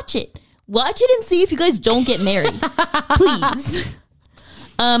 Watch it and see if you guys don't get married. Please.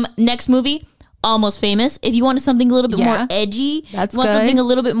 Next movie, Almost Famous. If you want something a little bit more edgy, something a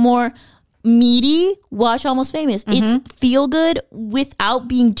little bit more meaty, watch Almost Famous. It's feel good without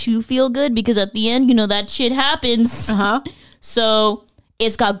being too feel good, because at the end, that shit happens. So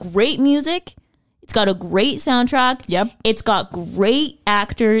it's got great music. It's got a great soundtrack. Yep. It's got great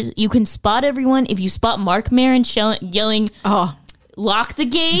actors. You can spot everyone. If you spot Marc Maron yelling, lock the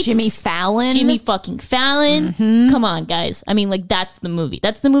gates. Jimmy fucking Fallon. Come on, guys. I mean, like, that's the movie.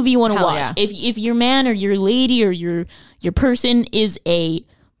 That's the movie you want to watch. Yeah. If your man or your lady or your person is a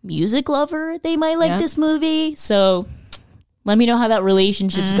music lover, they might like this movie. So let me know how that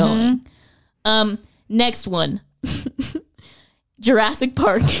relationship's going. Next one. Jurassic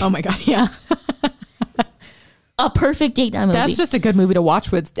Park. Oh my God, yeah. A perfect date night movie. That's just a good movie to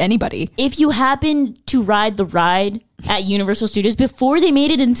watch with anybody. If you happen to ride the ride at Universal Studios before they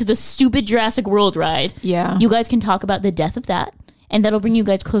made it into the stupid Jurassic World ride, you guys can talk about the death of that, and that'll bring you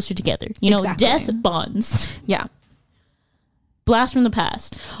guys closer together. Death bonds. Yeah. Blast from the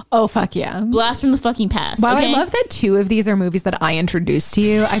Past. Oh, fuck yeah. Blast from the fucking past. Wow, okay? I love that 2 of these are movies that I introduced to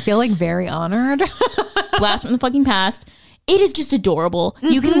you. I feel like very honored. Blast from the fucking past. It is just adorable.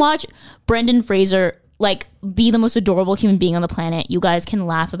 You can watch Brendan Fraser be the most adorable human being on the planet. You guys can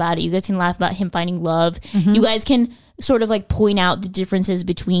laugh about it. You guys can laugh about him finding love. You guys can sort of point out the differences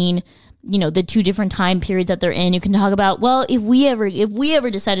between, the 2 different time periods that they're in. You can talk about, well, if we ever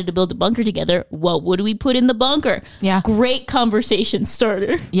decided to build a bunker together, what would we put in the bunker? Yeah. Great conversation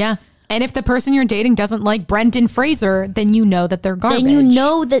starter. Yeah. And if the person you're dating doesn't like Brendan Fraser, then you know that they're garbage. Then you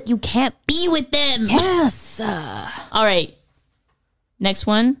know that you can't be with them. Yes. All right. Next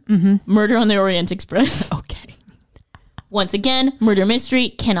one, Murder on the Orient Express. Okay. Once again, murder mystery,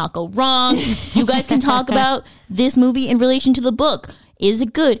 cannot go wrong. You guys can talk about this movie in relation to the book. Is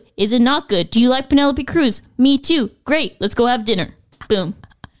it good? Is it not good? Do you like Penelope Cruz? Me too. Great. Let's go have dinner. Boom.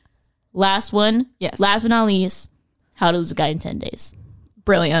 Last one. Yes. Last but not least, How to Lose a Guy in 10 Days.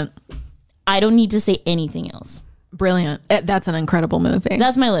 Brilliant. I don't need to say anything else. Brilliant. That's an incredible movie.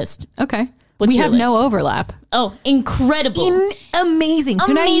 That's my list. Okay. We have no overlap. Oh, incredible. Amazing.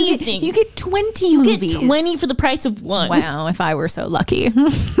 So now you get 20 movies. You get 20 for the price of one. Wow, if I were so lucky.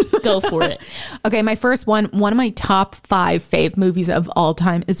 Go for it. Okay, my first one of my top 5 fave movies of all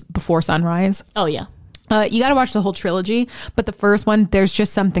time is Before Sunrise. Oh, yeah. You got to watch the whole trilogy, but the first one, there's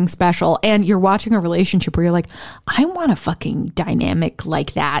just something special. And you're watching a relationship where you're like, I want a fucking dynamic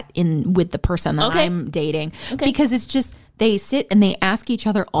like that with the person that I'm dating. Okay. Because it's just, they sit and they ask each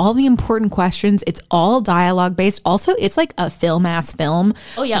other all the important questions. It's all dialogue based. Also, it's like a film-ass film.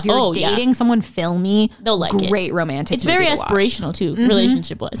 Oh, yeah. So if you're dating someone filmy, they'll like it. Great romantic It's very aspirational, too,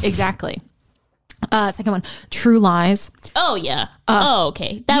 relationship-wise. Exactly. Second one, True Lies. Oh, yeah.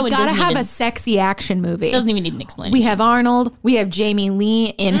 Okay. That one gotta have a sexy action movie. Doesn't even need an explanation. We have Arnold. We have Jamie Lee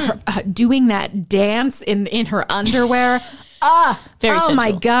in her, doing that dance in her underwear. Very sensual.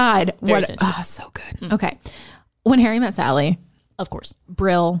 My God. So good. Okay. When Harry Met Sally. Of course.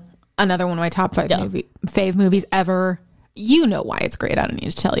 Brill. Another one of my top 5 fave movies ever. You know why it's great. I don't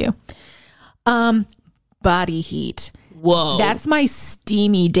need to tell you. Body Heat. Whoa. That's my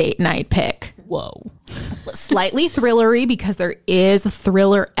steamy date night pick. Whoa. Slightly thrillery because there is a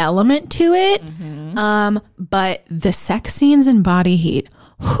thriller element to it. But the sex scenes in Body Heat.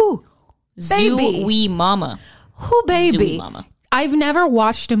 Whew. Baby. Zoo-wee mama. Whew, baby. Zoo-wee mama. I've never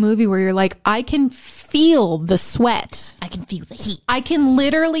watched a movie where you're like, I can feel the sweat. I can feel the heat. I can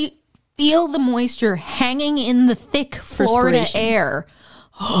literally feel the moisture hanging in the thick Florida air.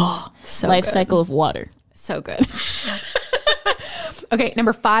 Oh, so Life cycle of water. So good. Okay,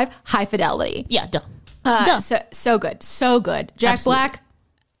 number 5, High Fidelity. Yeah, duh. So good. So good. Jack Black,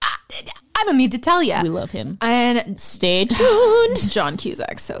 I don't need to tell you. We love him. And stay tuned. John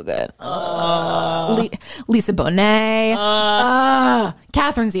Cusack, so good. Lisa Bonet.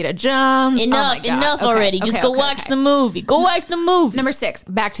 Catherine Zeta-Jones. Enough already. Just go watch the movie. Go watch the movie. Number 6,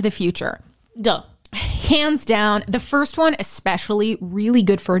 Back to the Future. Duh. Hands down, the first one especially really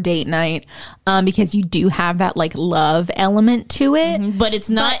good for a date night because you do have that like love element to it, but it's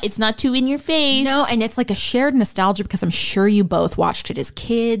not too in your face. No, and it's like a shared nostalgia because I'm sure you both watched it as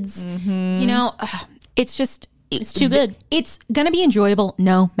kids. You know, it's just It's too good. It's going to be enjoyable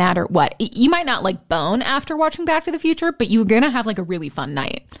no matter what. You might not like bone after watching Back to the Future, but you're going to have like a really fun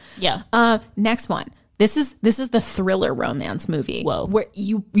night. Yeah. Next one. This is the thriller romance movie. Whoa. Where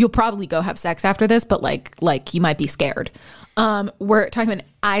you'll probably go have sex after this, but like you might be scared. We're talking about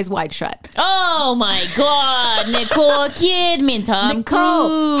Eyes Wide Shut. Oh my God, Nicole Kidman, Tom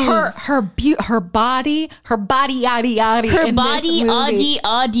Cruise. Her body, yaddy yaddy. Her body,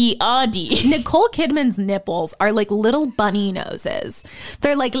 audie. Nicole Kidman's nipples are like little bunny noses.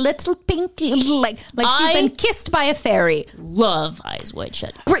 They're like little pink, like she's been kissed by a fairy. Love Eyes Wide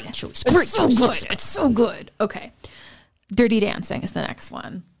Shut. Great choice. Great choice. Good. It's so good. Okay. Dirty Dancing is the next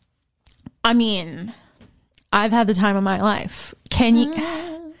one. I mean, I've had the time of my life. Can you?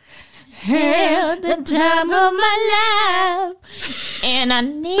 Had the time of my life, and I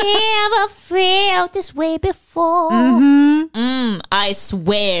never felt this way before. I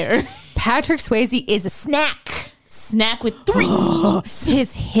swear. Patrick Swayze is a snack. Snack with 3 C's.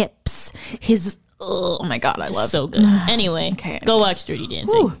 His hips. His. Oh my God, I love it. So good. Anyway, go watch Dirty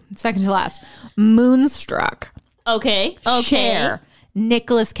Dancing. Ooh, second to last. Moonstruck. Okay. Cher.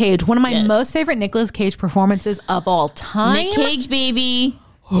 Nicolas Cage. One of my most favorite Nicolas Cage performances of all time. Nick Cage, baby.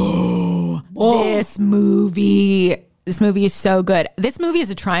 This movie is so good. This movie is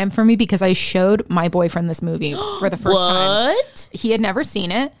a triumph for me because I showed my boyfriend this movie for the first time. What? He had never seen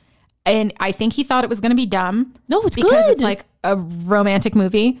it. And I think he thought it was going to be dumb. No, it's because good. It's like a romantic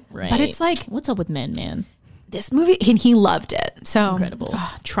movie. Right. But it's like, what's up with men, man? This movie, and he loved it. So incredible.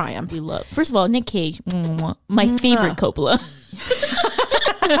 Triumph. We love. First of all, Nick Cage, my favorite Coppola.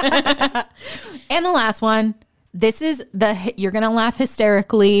 And the last one, this is you're going to laugh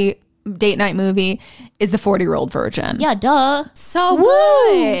hysterically date night movie, is The 40-Year-Old Virgin. Yeah, duh. So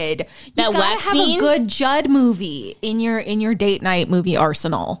good. You that wax have scene? A good Judd movie in your date night movie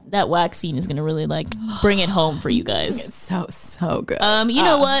arsenal. That wax scene is going to really like bring it home for you guys. It's so good. You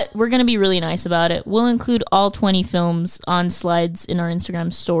know what? We're going to be really nice about it. We'll include all 20 films on slides in our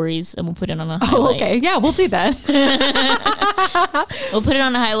Instagram stories, and we'll put it on a highlight. Oh, okay. Yeah, we'll do that. We'll put it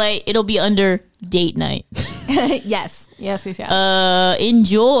on a highlight. It'll be under date night. Yes.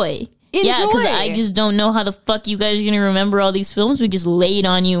 Enjoy. Yeah, because I just don't know how the fuck you guys are going to remember all these films. We just laid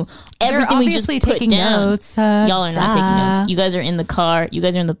on you everything we just put down. Notes, y'all are not taking notes. You guys are in the car. You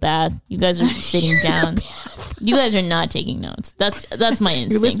guys are in the bath. You guys are sitting down. You guys are not taking notes. That's my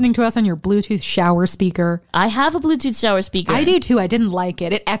instinct. You're listening to us on your Bluetooth shower speaker. I have a Bluetooth shower speaker. I do too. I didn't like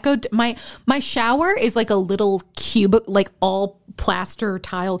it. It echoed. My shower is like a little cubicle, like all plaster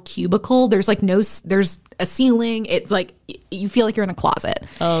tile cubicle. There's a ceiling. It's like you feel like you're in a closet.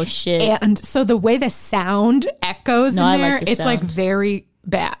 Oh shit. And so the way the sound echoes in there, like the it's sound. like very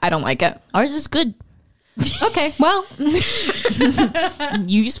bad. I don't like it. Ours is good. Okay, well.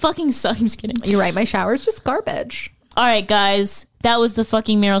 You just fucking suck. I'm just kidding. You're right. My shower is just garbage. All right, guys. That was the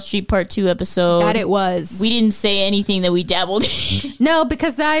fucking Meryl Streep Part 2 episode. That it was. We didn't say anything that we dabbled in. No,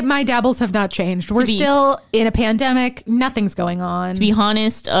 because my dabbles have not changed. We're still in a pandemic. Nothing's going on. To be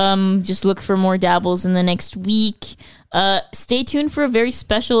honest, just look for more dabbles in the next week. Stay tuned for a very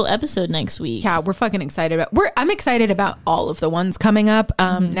special episode next week. Yeah, we're fucking excited. I'm excited about all of the ones coming up.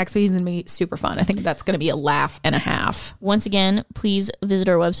 Next week is going to be super fun. I think that's going to be a laugh and a half. Once again, please visit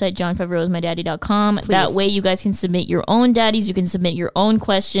our website, johnfavreauismydaddy.com. That way you guys can submit your own daddies. You can submit your own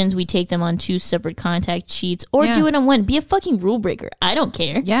questions. We take them on 2 separate contact sheets or do it on one. Be a fucking rule breaker. I don't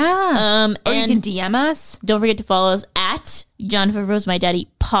care. Yeah. Or and you can DM us. Don't forget to follow us at John Favreau's My Daddy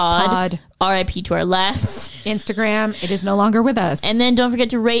Pod. RIP to our last Instagram. It is no longer with us. And then don't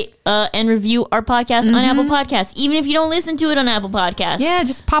forget to rate and review our podcast on Apple Podcasts. Even if you don't listen to it on Apple Podcasts. Yeah,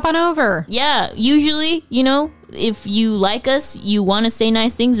 just pop on over. Yeah, usually, if you like us, you want to say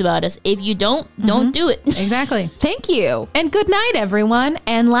nice things about us. If you don't do it. Exactly. Thank you. And good night, everyone.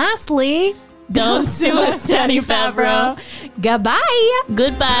 And lastly, don't sue us, Daddy Favreau. Goodbye.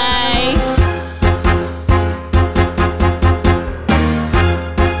 Goodbye.